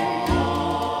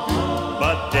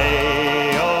 but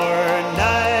day or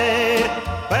night,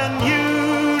 when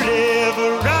you live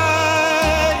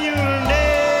right, you'll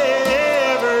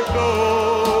never go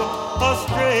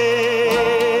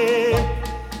astray.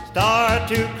 Start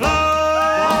to climb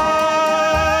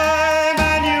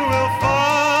and you will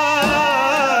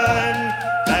find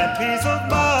that peace of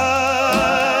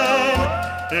mind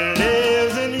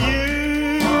lives in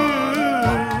you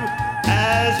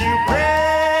as you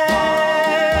pray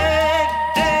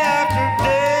day after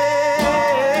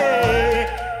day.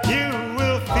 You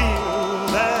will feel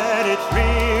that it's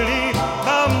really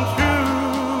come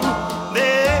true.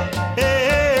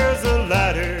 There's a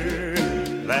ladder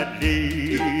that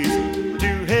leads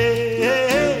to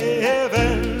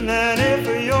heaven, and if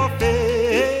your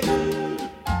faith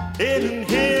in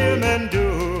Him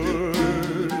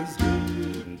endures,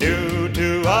 do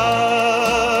to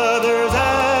others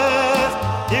as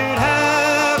you'd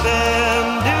have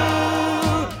them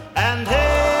do, and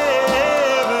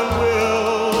heaven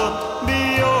will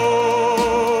be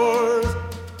yours.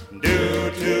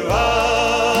 Do to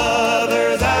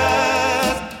others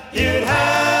as you'd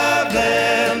have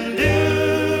them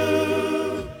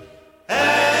do,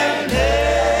 and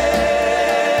heaven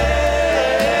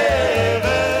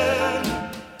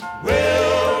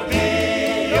will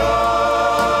be yours.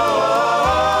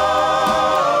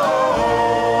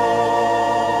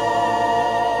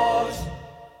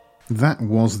 That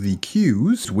was The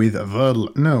Q's with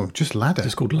just Ladder.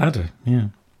 It's called Ladder, yeah.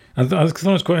 I thought it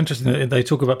was quite interesting that they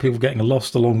talk about people getting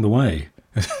lost along the way.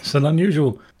 It's an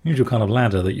unusual kind of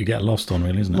ladder that you get lost on,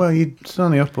 really, isn't it? Well, it's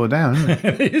only up or down, isn't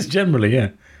it? It is generally, yeah.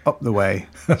 Up the way.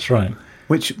 That's right.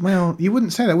 Which, well, you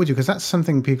wouldn't say that, would you? Because that's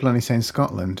something people only say in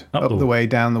Scotland. Up Up the the way,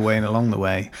 down the way, and along the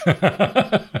way.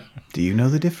 Do you know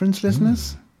the difference,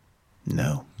 listeners?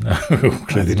 No. No,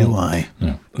 Neither do I.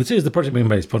 No. This is the Project Being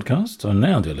Based podcast, and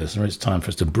now, dear listener, it's time for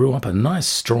us to brew up a nice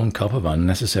strong cup of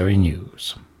unnecessary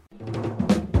news.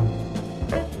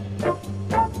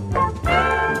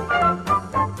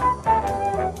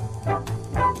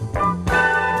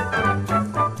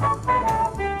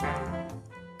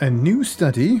 new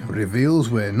study reveals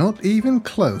we're not even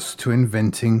close to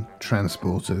inventing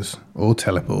transporters or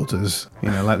teleporters,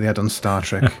 like they had on Star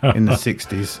Trek in the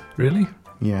 60s. Really?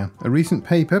 Yeah. A recent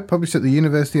paper published at the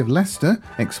University of Leicester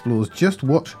explores just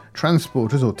what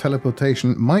transporters or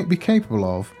teleportation might be capable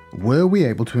of were we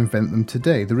able to invent them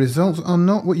today. The results are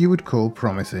not what you would call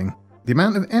promising. The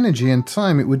amount of energy and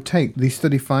time it would take, the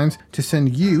study finds, to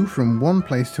send you from one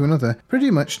place to another pretty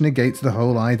much negates the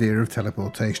whole idea of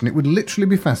teleportation. It would literally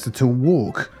be faster to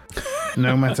walk,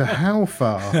 no matter how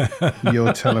far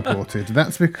you're teleported.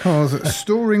 That's because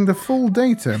storing the full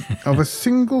data of a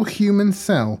single human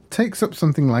cell takes up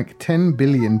something like 10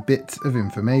 billion bits of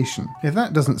information. If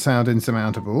that doesn't sound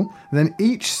insurmountable, then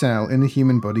each cell in the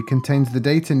human body contains the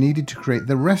data needed to create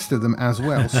the rest of them as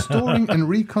well, storing and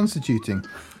reconstituting.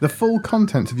 The full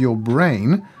content of your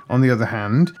brain, on the other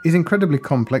hand, is incredibly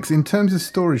complex. In terms of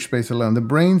storage space alone, the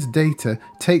brain's data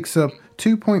takes up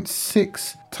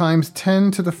 2.6 times 10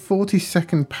 to the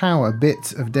 42nd power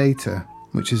bits of data,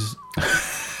 which is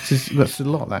that's a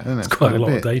lot, that, isn't it? It's quite a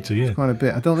lot of data, yeah. It's quite a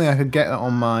bit. I don't think I could get that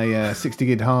on my 60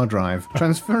 gig hard drive.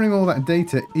 Transferring all that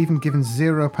data, even given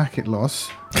zero packet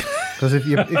loss, because if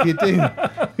you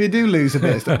do lose a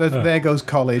bit of stuff, there goes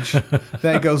college,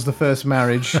 there goes the first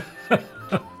marriage.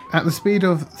 At the speed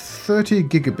of 30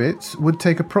 gigabits would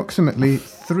take approximately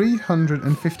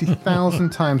 350,000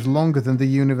 times longer than the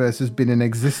universe has been in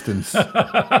existence.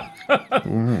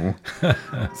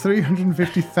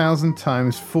 350,000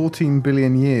 times 14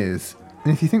 billion years.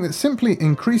 And if you think that simply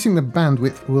increasing the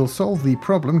bandwidth will solve the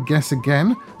problem, guess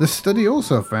again. The study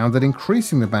also found that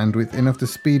increasing the bandwidth enough to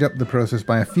speed up the process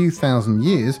by a few thousand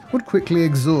years would quickly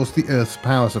exhaust the Earth's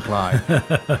power supply.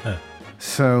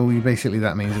 So basically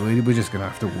that means we're just going to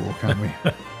have to walk, aren't we?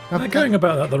 They're going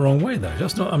about that the wrong way, though.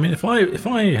 That's not. I mean, if I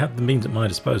had the means at my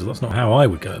disposal, that's not how I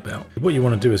would go about it. What you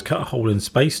want to do is cut a hole in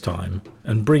space-time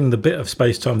and bring the bit of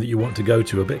space-time that you want to go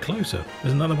to a bit closer.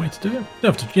 There's another way to do it. You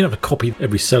don't have to copy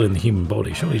every cell in the human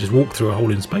body. Surely you just walk through a hole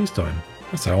in space-time.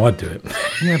 That's how I'd do it.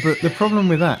 Yeah, but the problem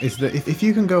with that is that if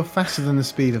you can go faster than the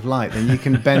speed of light, then you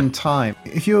can bend time.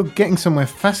 If you're getting somewhere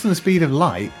faster than the speed of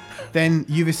light, then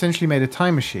you've essentially made a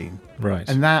time machine. Right.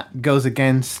 And that goes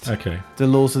against the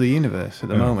laws of the universe at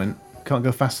the moment. Can't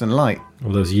go faster than light.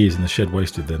 All those years in the shed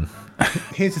wasted then.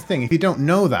 Here's the thing. If you don't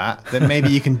know that, then maybe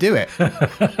you can do it.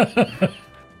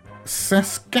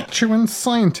 Saskatchewan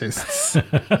scientists.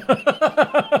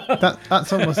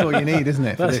 That's almost all you need, isn't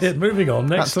it? That's it. Moving on.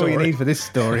 Next story. That's all you need for this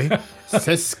story.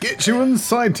 Saskatchewan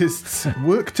scientists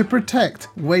work to protect.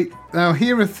 Wait, now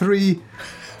here are three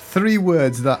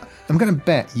words that I'm going to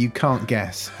bet you can't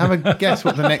guess. Have a guess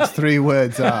what the next three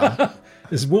words are.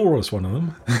 Is walrus one of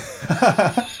them?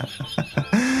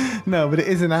 No, but it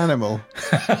is an animal.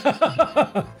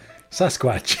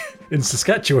 Sasquatch in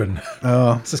Saskatchewan.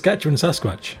 Oh. Saskatchewan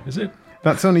Sasquatch, is it?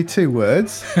 That's only two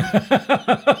words.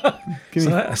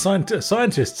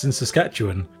 Scientists in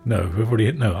Saskatchewan. No, we've already...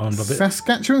 No, I'm a bit...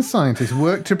 Saskatchewan scientists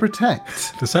work to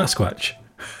protect... The Sasquatch.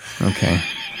 Okay.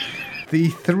 The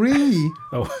three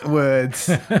words.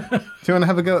 Do you want to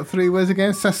have a go at three words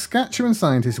again? Saskatchewan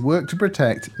scientists work to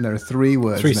protect... There are three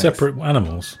words. Three separate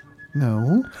animals.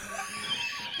 No.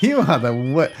 You are the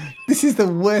worst. This is the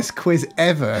worst quiz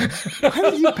ever. Why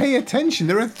don't you pay attention?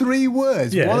 There are three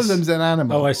words. Yes. One of them's an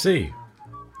animal. Oh, I see.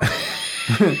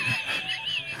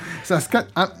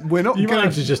 We're not you going might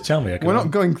have to just tell me. We're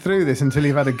not going through this until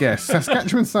you've had a guess.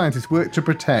 Saskatchewan scientists work to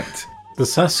protect... The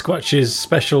Sasquatch's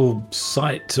special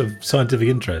site of scientific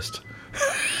interest.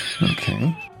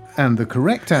 Okay. And the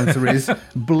correct answer is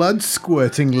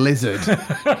blood-squirting lizard.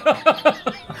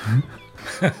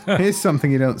 Here's something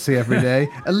you don't see every day.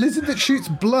 A lizard that shoots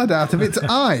blood out of its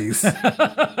eyes.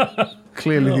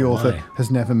 Clearly the author has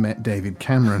never met David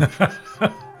Cameron.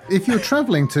 If you're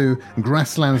travelling to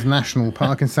Grasslands National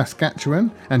Park in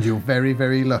Saskatchewan, and you're very,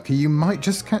 very lucky, you might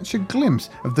just catch a glimpse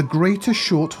of the greater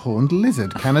short-horned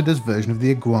lizard, Canada's version of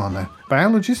the iguana.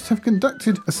 Biologists have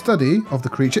conducted a study of the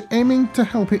creature aiming to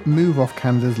help it move off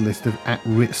Canada's list of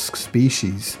at-risk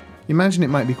species. Imagine it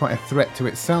might be quite a threat to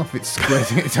itself. It's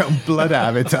squirting its own blood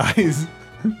out of its eyes.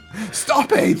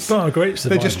 Stop it! It's not a great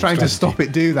survival They're just trying to stop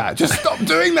it do that. Just stop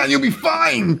doing that, you'll be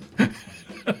fine!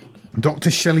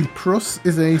 Dr. Shelley Pruss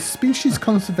is a species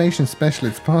conservation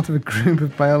specialist, part of a group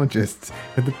of biologists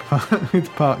with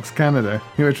Parks Canada,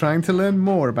 who are trying to learn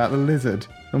more about the lizard.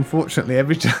 Unfortunately,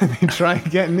 every time they try and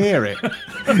get near it,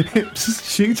 it just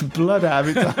shoots blood out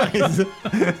of its eyes.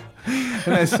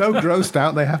 And they're so grossed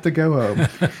out they have to go home.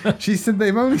 She said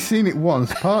they've only seen it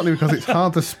once, partly because it's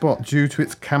hard to spot due to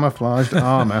its camouflaged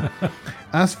armour.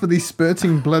 As for the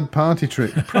spurting blood party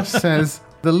trick, Pruss says...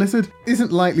 The lizard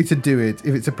isn't likely to do it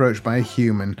if it's approached by a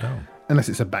human. Oh. Unless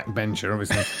it's a backbencher,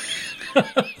 obviously.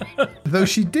 Though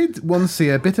she did once see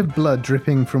a bit of blood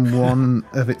dripping from one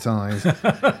of its eyes.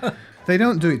 They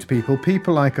don't do it to people.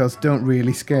 People like us don't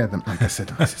really scare them. Like I said,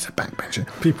 unless it's a backbencher.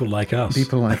 People like us.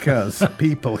 People like us.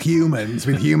 People, humans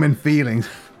with human feelings.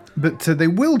 But they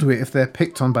will do it if they're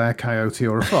picked on by a coyote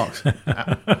or a fox.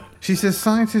 She says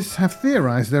scientists have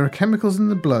theorized there are chemicals in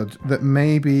the blood that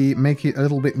maybe make it a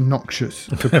little bit noxious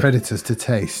for predators to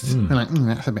taste. They're like,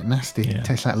 that's a bit nasty. Yeah. It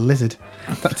tastes like lizard.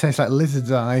 That tastes like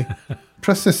lizard's eye.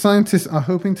 Plus, the scientists are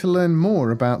hoping to learn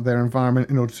more about their environment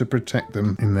in order to protect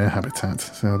them in their habitat.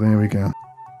 So there we go.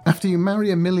 After you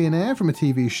marry a millionaire from a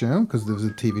TV show, because there was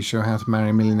a TV show How to Marry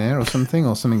a Millionaire or something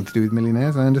to do with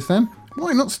millionaires, I understand.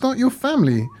 Why not start your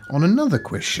family on another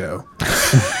quiz show?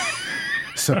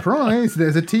 Surprise,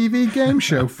 there's a TV game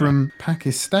show from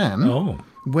Pakistan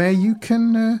where you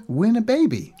can win a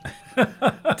baby.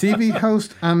 TV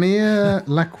host Amir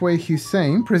Lakwe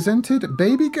Hussain presented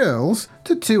baby girls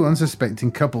to two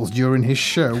unsuspecting couples during his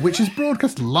show, which is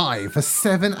broadcast live for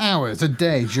 7 hours a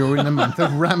day during the month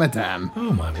of Ramadan.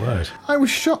 Oh, my word. I was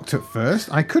shocked at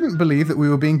first. I couldn't believe that we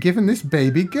were being given this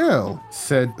baby girl,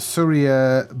 said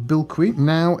Surya Bilqui,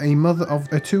 now a mother of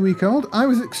a 2-week-old. I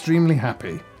was extremely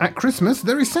happy. At Christmas,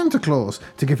 there is Santa Claus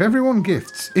to give everyone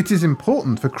gifts. It is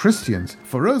important for Christians.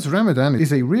 For us, Ramadan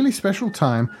is a really special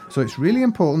time, so it's really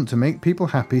important to make people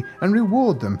happy and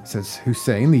reward them, says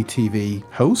Hussain, the TV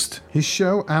host. His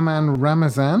show, Aman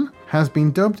Ramazan, has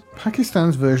been dubbed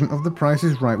Pakistan's version of The Price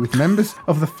is Right, with members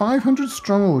of the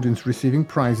 500-strong audience receiving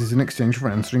prizes in exchange for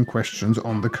answering questions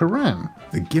on the Quran.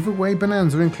 The giveaway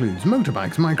bonanza includes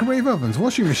motorbikes, microwave ovens,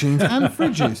 washing machines and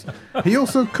fridges. He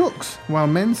also cooks, while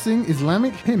men sing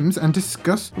Islamic hymns and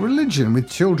discuss religion with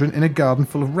children in a garden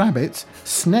full of rabbits,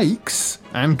 snakes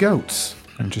and goats.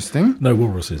 Interesting. No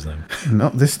walruses, then.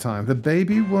 Not this time. The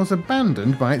baby was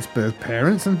abandoned by its birth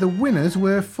parents, and the winners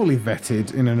were fully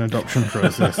vetted in an adoption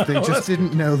process. They just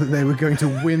didn't know that they were going to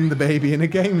win the baby in a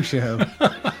game show.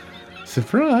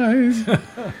 Surprise!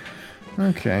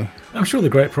 Okay. I'm sure the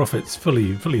Great Prophets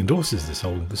fully endorses this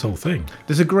whole thing.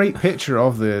 There's a great picture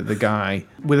of the guy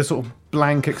with a sort of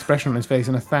blank expression on his face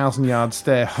and a 1,000-yard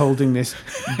stare, holding this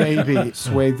baby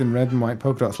swathed in red and white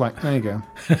polka dots. Like, there you go.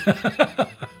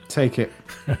 Take it.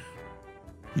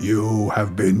 You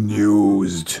have been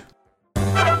used.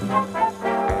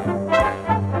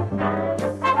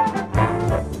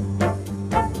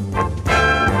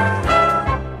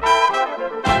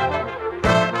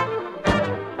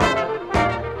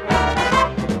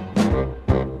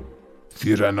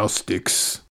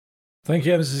 Theranostics. Thank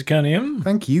you, Mrs. Cunningham.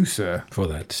 Thank you, sir. For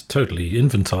that totally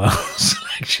infantile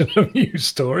selection of news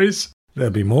stories.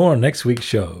 There'll be more on next week's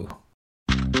show.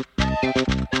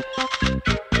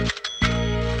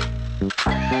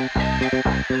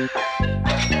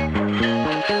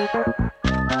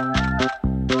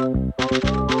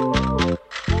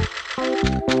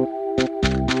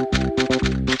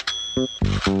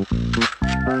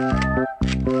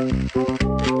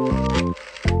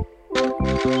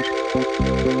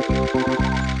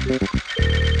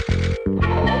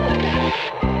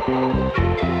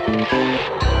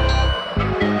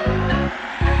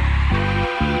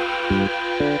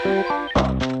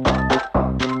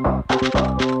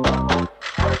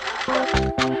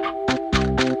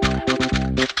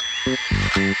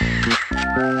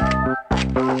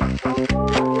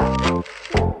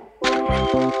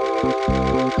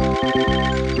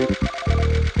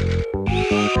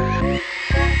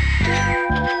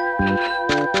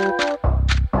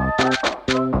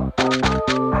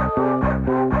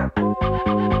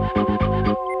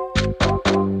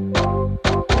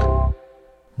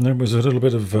 There was a little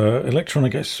bit of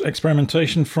electronic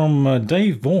experimentation from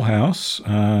Dave Vorhaus,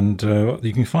 and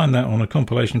you can find that on a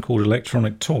compilation called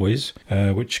Electronic Toys,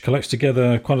 which collects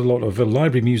together quite a lot of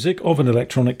library music of an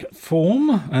electronic form,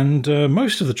 and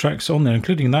most of the tracks on there,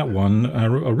 including that one,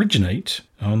 originate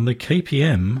on the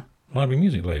KPM library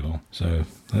music label. So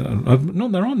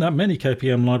there aren't that many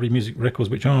KPM library music records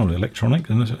which are electronic,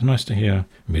 and it's nice to hear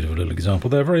a bit of a little example.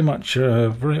 They're very much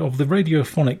very of the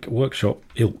Radiophonic Workshop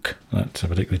ilk, that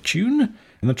particular tune.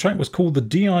 And the track was called The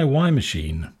DIY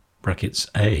Machine, brackets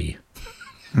A.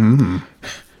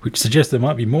 Which suggests there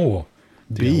might be more.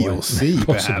 B or C,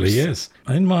 possibly, perhaps. yes.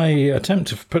 In my attempt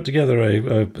to put together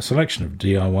a selection of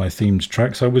DIY-themed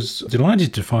tracks, I was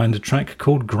delighted to find a track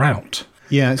called Grout.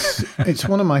 Yeah, it's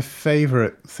one of my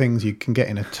favourite things you can get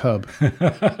in a tub.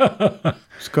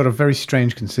 It's got a very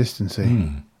strange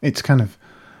consistency. It's kind of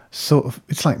sort of.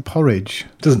 It's like porridge.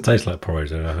 It doesn't taste like porridge,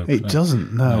 though, I hope. It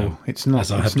doesn't. No, it's not.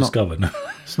 As I have discovered.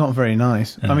 It's not very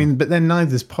nice. I mean, but then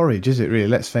neither's porridge, is it? Really?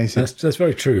 Let's face it. That's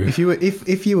very true. If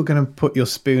you were going to put your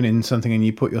spoon in something and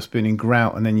you put your spoon in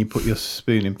grout and then you put your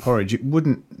spoon in porridge, it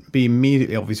wouldn't be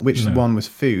immediately obvious which one was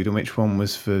food and which one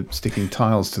was for sticking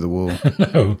tiles to the wall.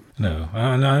 No.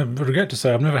 And I regret to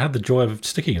say I've never had the joy of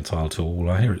sticking a tile to a wall.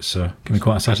 I hear it's can be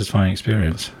quite a satisfying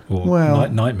experience, or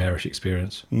nightmarish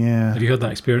experience. Yeah. Have you had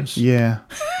that experience? Yeah.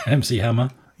 MC Hammer.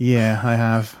 Yeah, I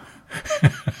have.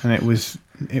 And it was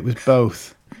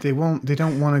both. They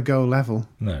don't want to go level.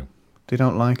 No. They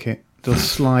don't like it. They'll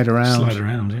slide around. Slide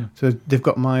around, yeah. So they've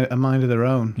got a mind of their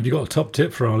own. Have you got a top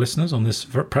tip for our listeners on this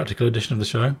practical edition of the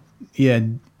show? Yeah,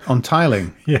 on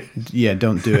tiling. Yeah. Yeah,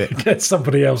 don't do it. Get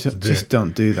somebody else to do it. Just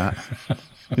don't do that.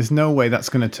 There's no way that's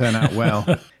going to turn out well.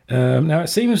 Now, it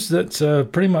seems that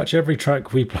pretty much every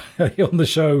track we play on the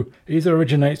show either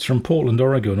originates from Portland,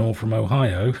 Oregon, or from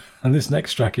Ohio, and this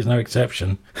next track is no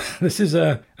exception. This is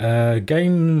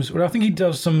games. Well, I think he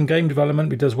does some game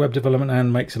development, he does web development,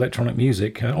 and makes electronic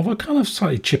music of a kind of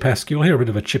slightly chip-esque. You'll hear a bit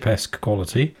of a chip-esque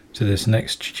quality to this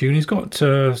next tune. He's got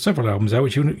several albums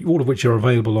out, all of which are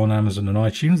available on Amazon and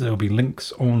iTunes. There will be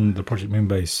links on the Project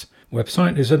Moonbase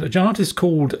website. There's an artist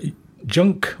called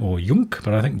Junk,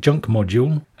 but I think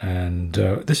juncmodule, and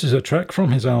this is a track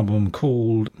from his album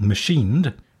called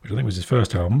Machined, which I think was his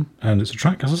first album, and it's a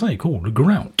track, as I say, called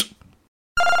Grout.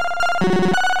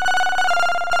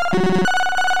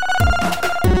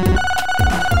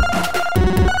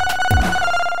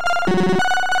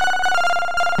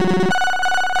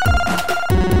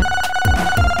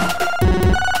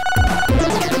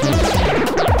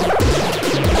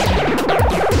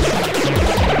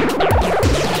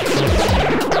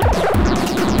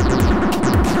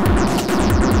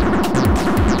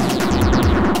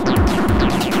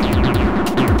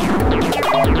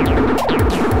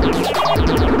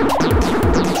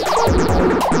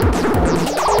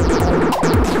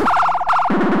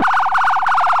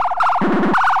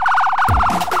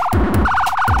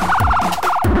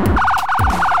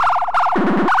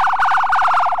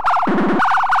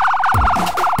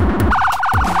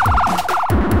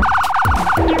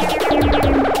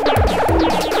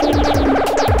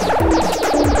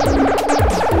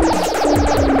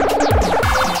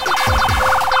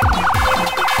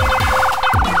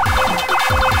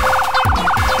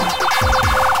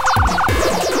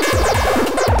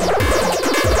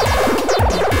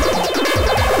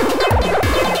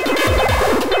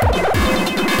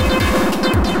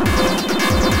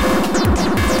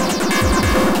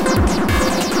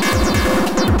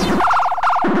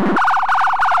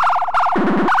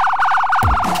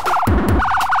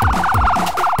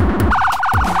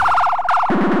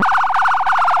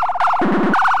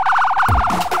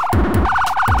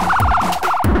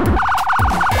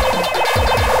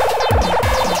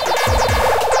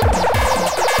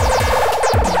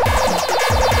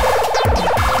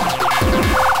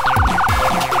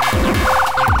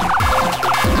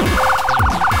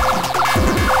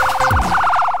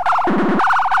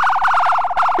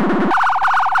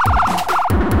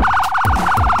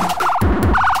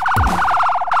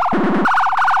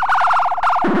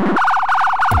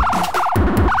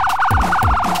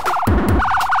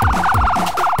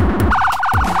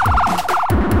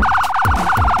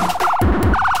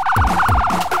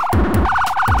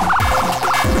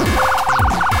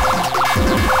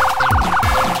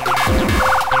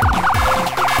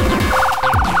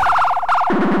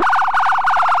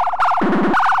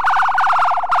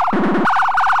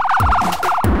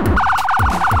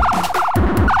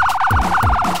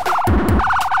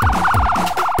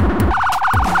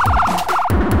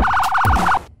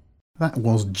 That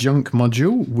was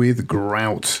Juncmodule with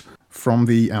Grout from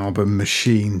the album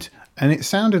Machined. And it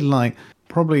sounded like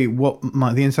probably what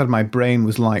the inside of my brain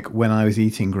was like when I was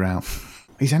eating grout.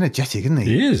 He's energetic, isn't he?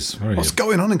 He is. What's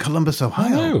going on in Columbus, Ohio?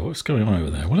 I know. What's going on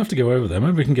over there? We'll have to go over there.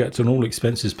 Maybe we can get to an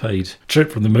all-expenses-paid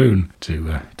trip from the moon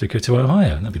to go to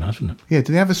Ohio. That'd be nice, wouldn't it? Yeah,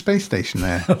 do they have a space station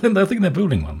there? I think they're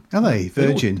building one. Are they?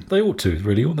 Virgin? They ought to,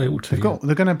 really. They ought to.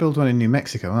 They're going to build one in New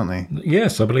Mexico, aren't they?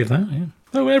 Yes, I believe that, yeah.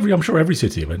 Oh, I'm sure every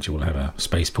city eventually will have a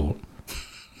spaceport.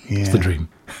 Yeah. It's the dream.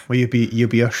 Well, you'll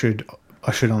be ushered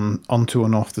onto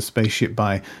and off the spaceship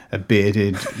by a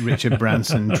bearded Richard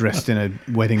Branson dressed in a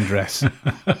wedding dress.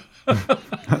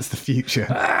 That's the future.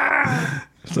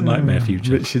 It's the nightmare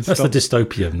future. That's the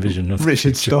dystopian vision of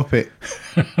Richard, the future. stop it.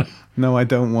 No, I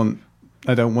don't want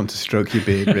to stroke your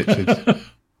beard, Richard.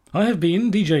 I have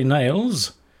been DJ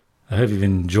Nails. I hope you've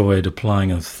enjoyed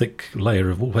applying a thick layer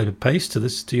of wallpaper paste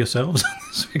to yourselves on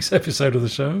this week's episode of the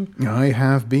show. I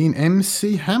have been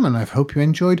MC Hammond. I hope you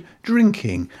enjoyed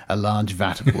drinking a large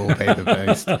vat of wallpaper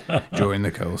paste during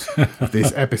the course of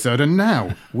this episode. And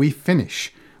now we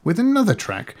finish with another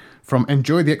track from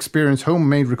Enjoy the Experience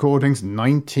Homemade Recordings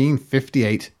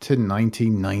 1958 to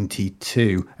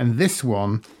 1992. And this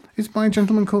one is by a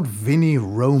gentleman called Vinny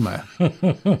Roma.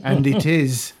 And it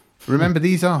is... Remember,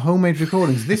 these are homemade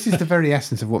recordings. This is the very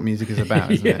essence of what music is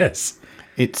about, isn't yes.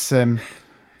 it?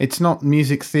 It's not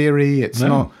music theory. It's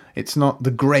not the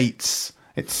greats.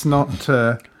 It's not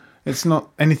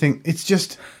anything. It's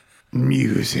just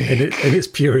music in its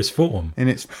purest form. In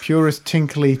its purest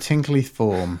tinkly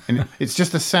form. And it's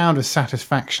just the sound of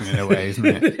satisfaction in a way, isn't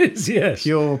it? It is, yes.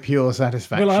 Pure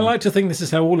satisfaction. Well, I like to think this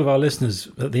is how all of our listeners,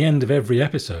 at the end of every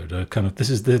episode, are kind of, this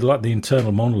is the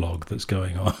internal monologue that's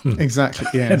going on. Exactly,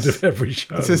 At the yes. end of every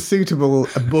show. It's a suitable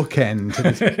bookend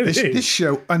to this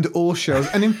show and all shows.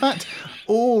 And in fact,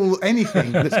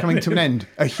 anything that's coming to an end.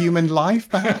 A human life,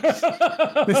 perhaps?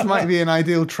 This might be an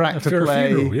ideal track to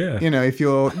play. Funeral, yeah. You know, if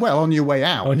you're, on your way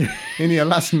out, in your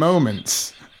last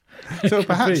moments. So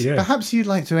perhaps you'd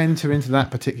like to enter into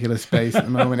that particular space at the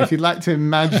moment. If you'd like to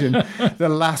imagine the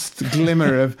last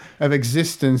glimmer of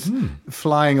existence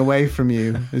flying away from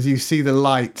you as you see the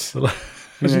light.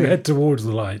 As you head towards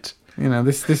the light. You know,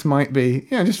 this might be,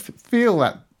 just feel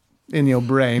that in your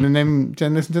brain and then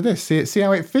listen to this. See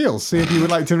how it feels. See if you would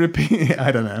like to repeat it.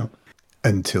 I don't know.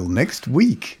 Until next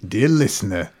week, dear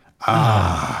listener.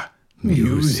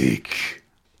 Music.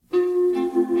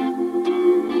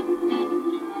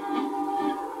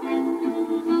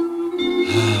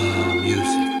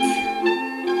 Music.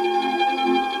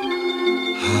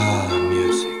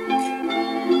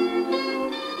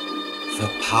 The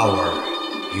power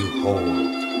you hold.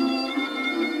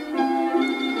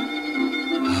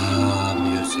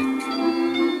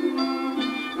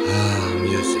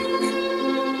 Music.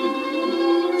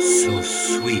 So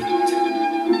sweet,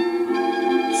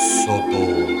 so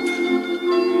bold.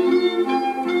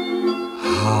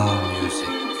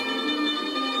 Music.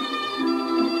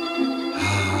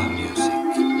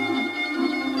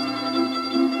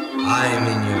 I'm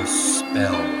in your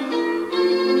spell.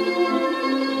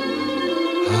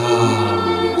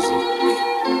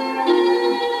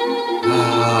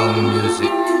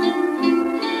 Music.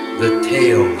 The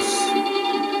tales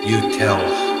you tell.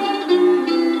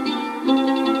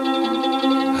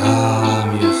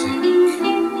 Music.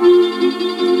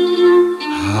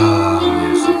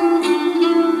 Music.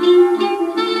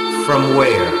 From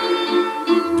where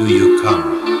do you come?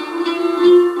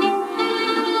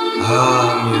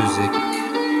 Music.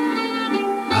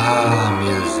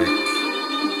 Music.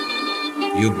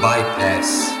 You bypass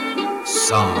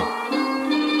some.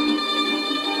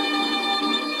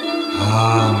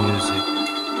 Music.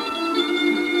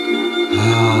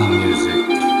 Music.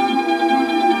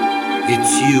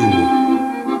 It's you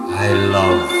I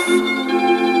love.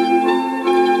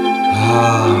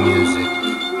 Music.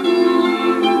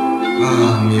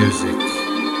 Music.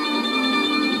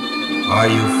 Are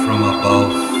you from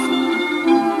above?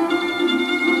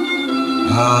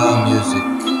 Music.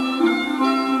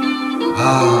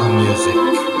 Music.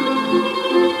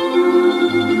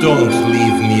 Don't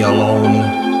leave me alone.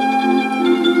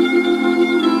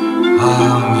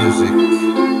 Music.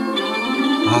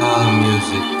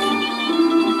 Music.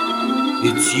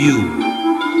 It's you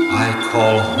I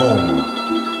call home.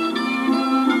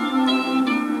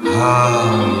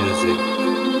 Music.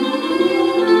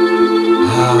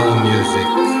 Music.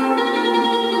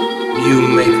 You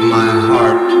make my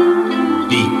heart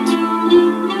beat.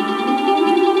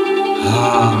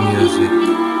 Music.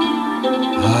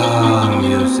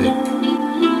 Music.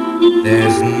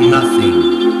 There's nothing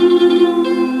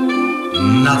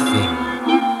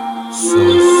so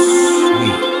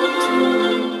sweet.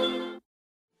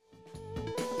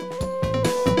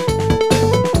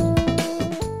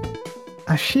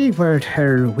 As she whirled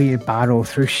her wheelbarrow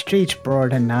through streets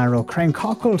broad and narrow, crying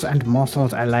cockles and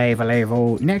mussels alive,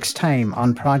 oh, next time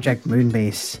on Project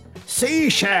Moonbase.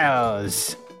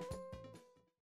 Seashells!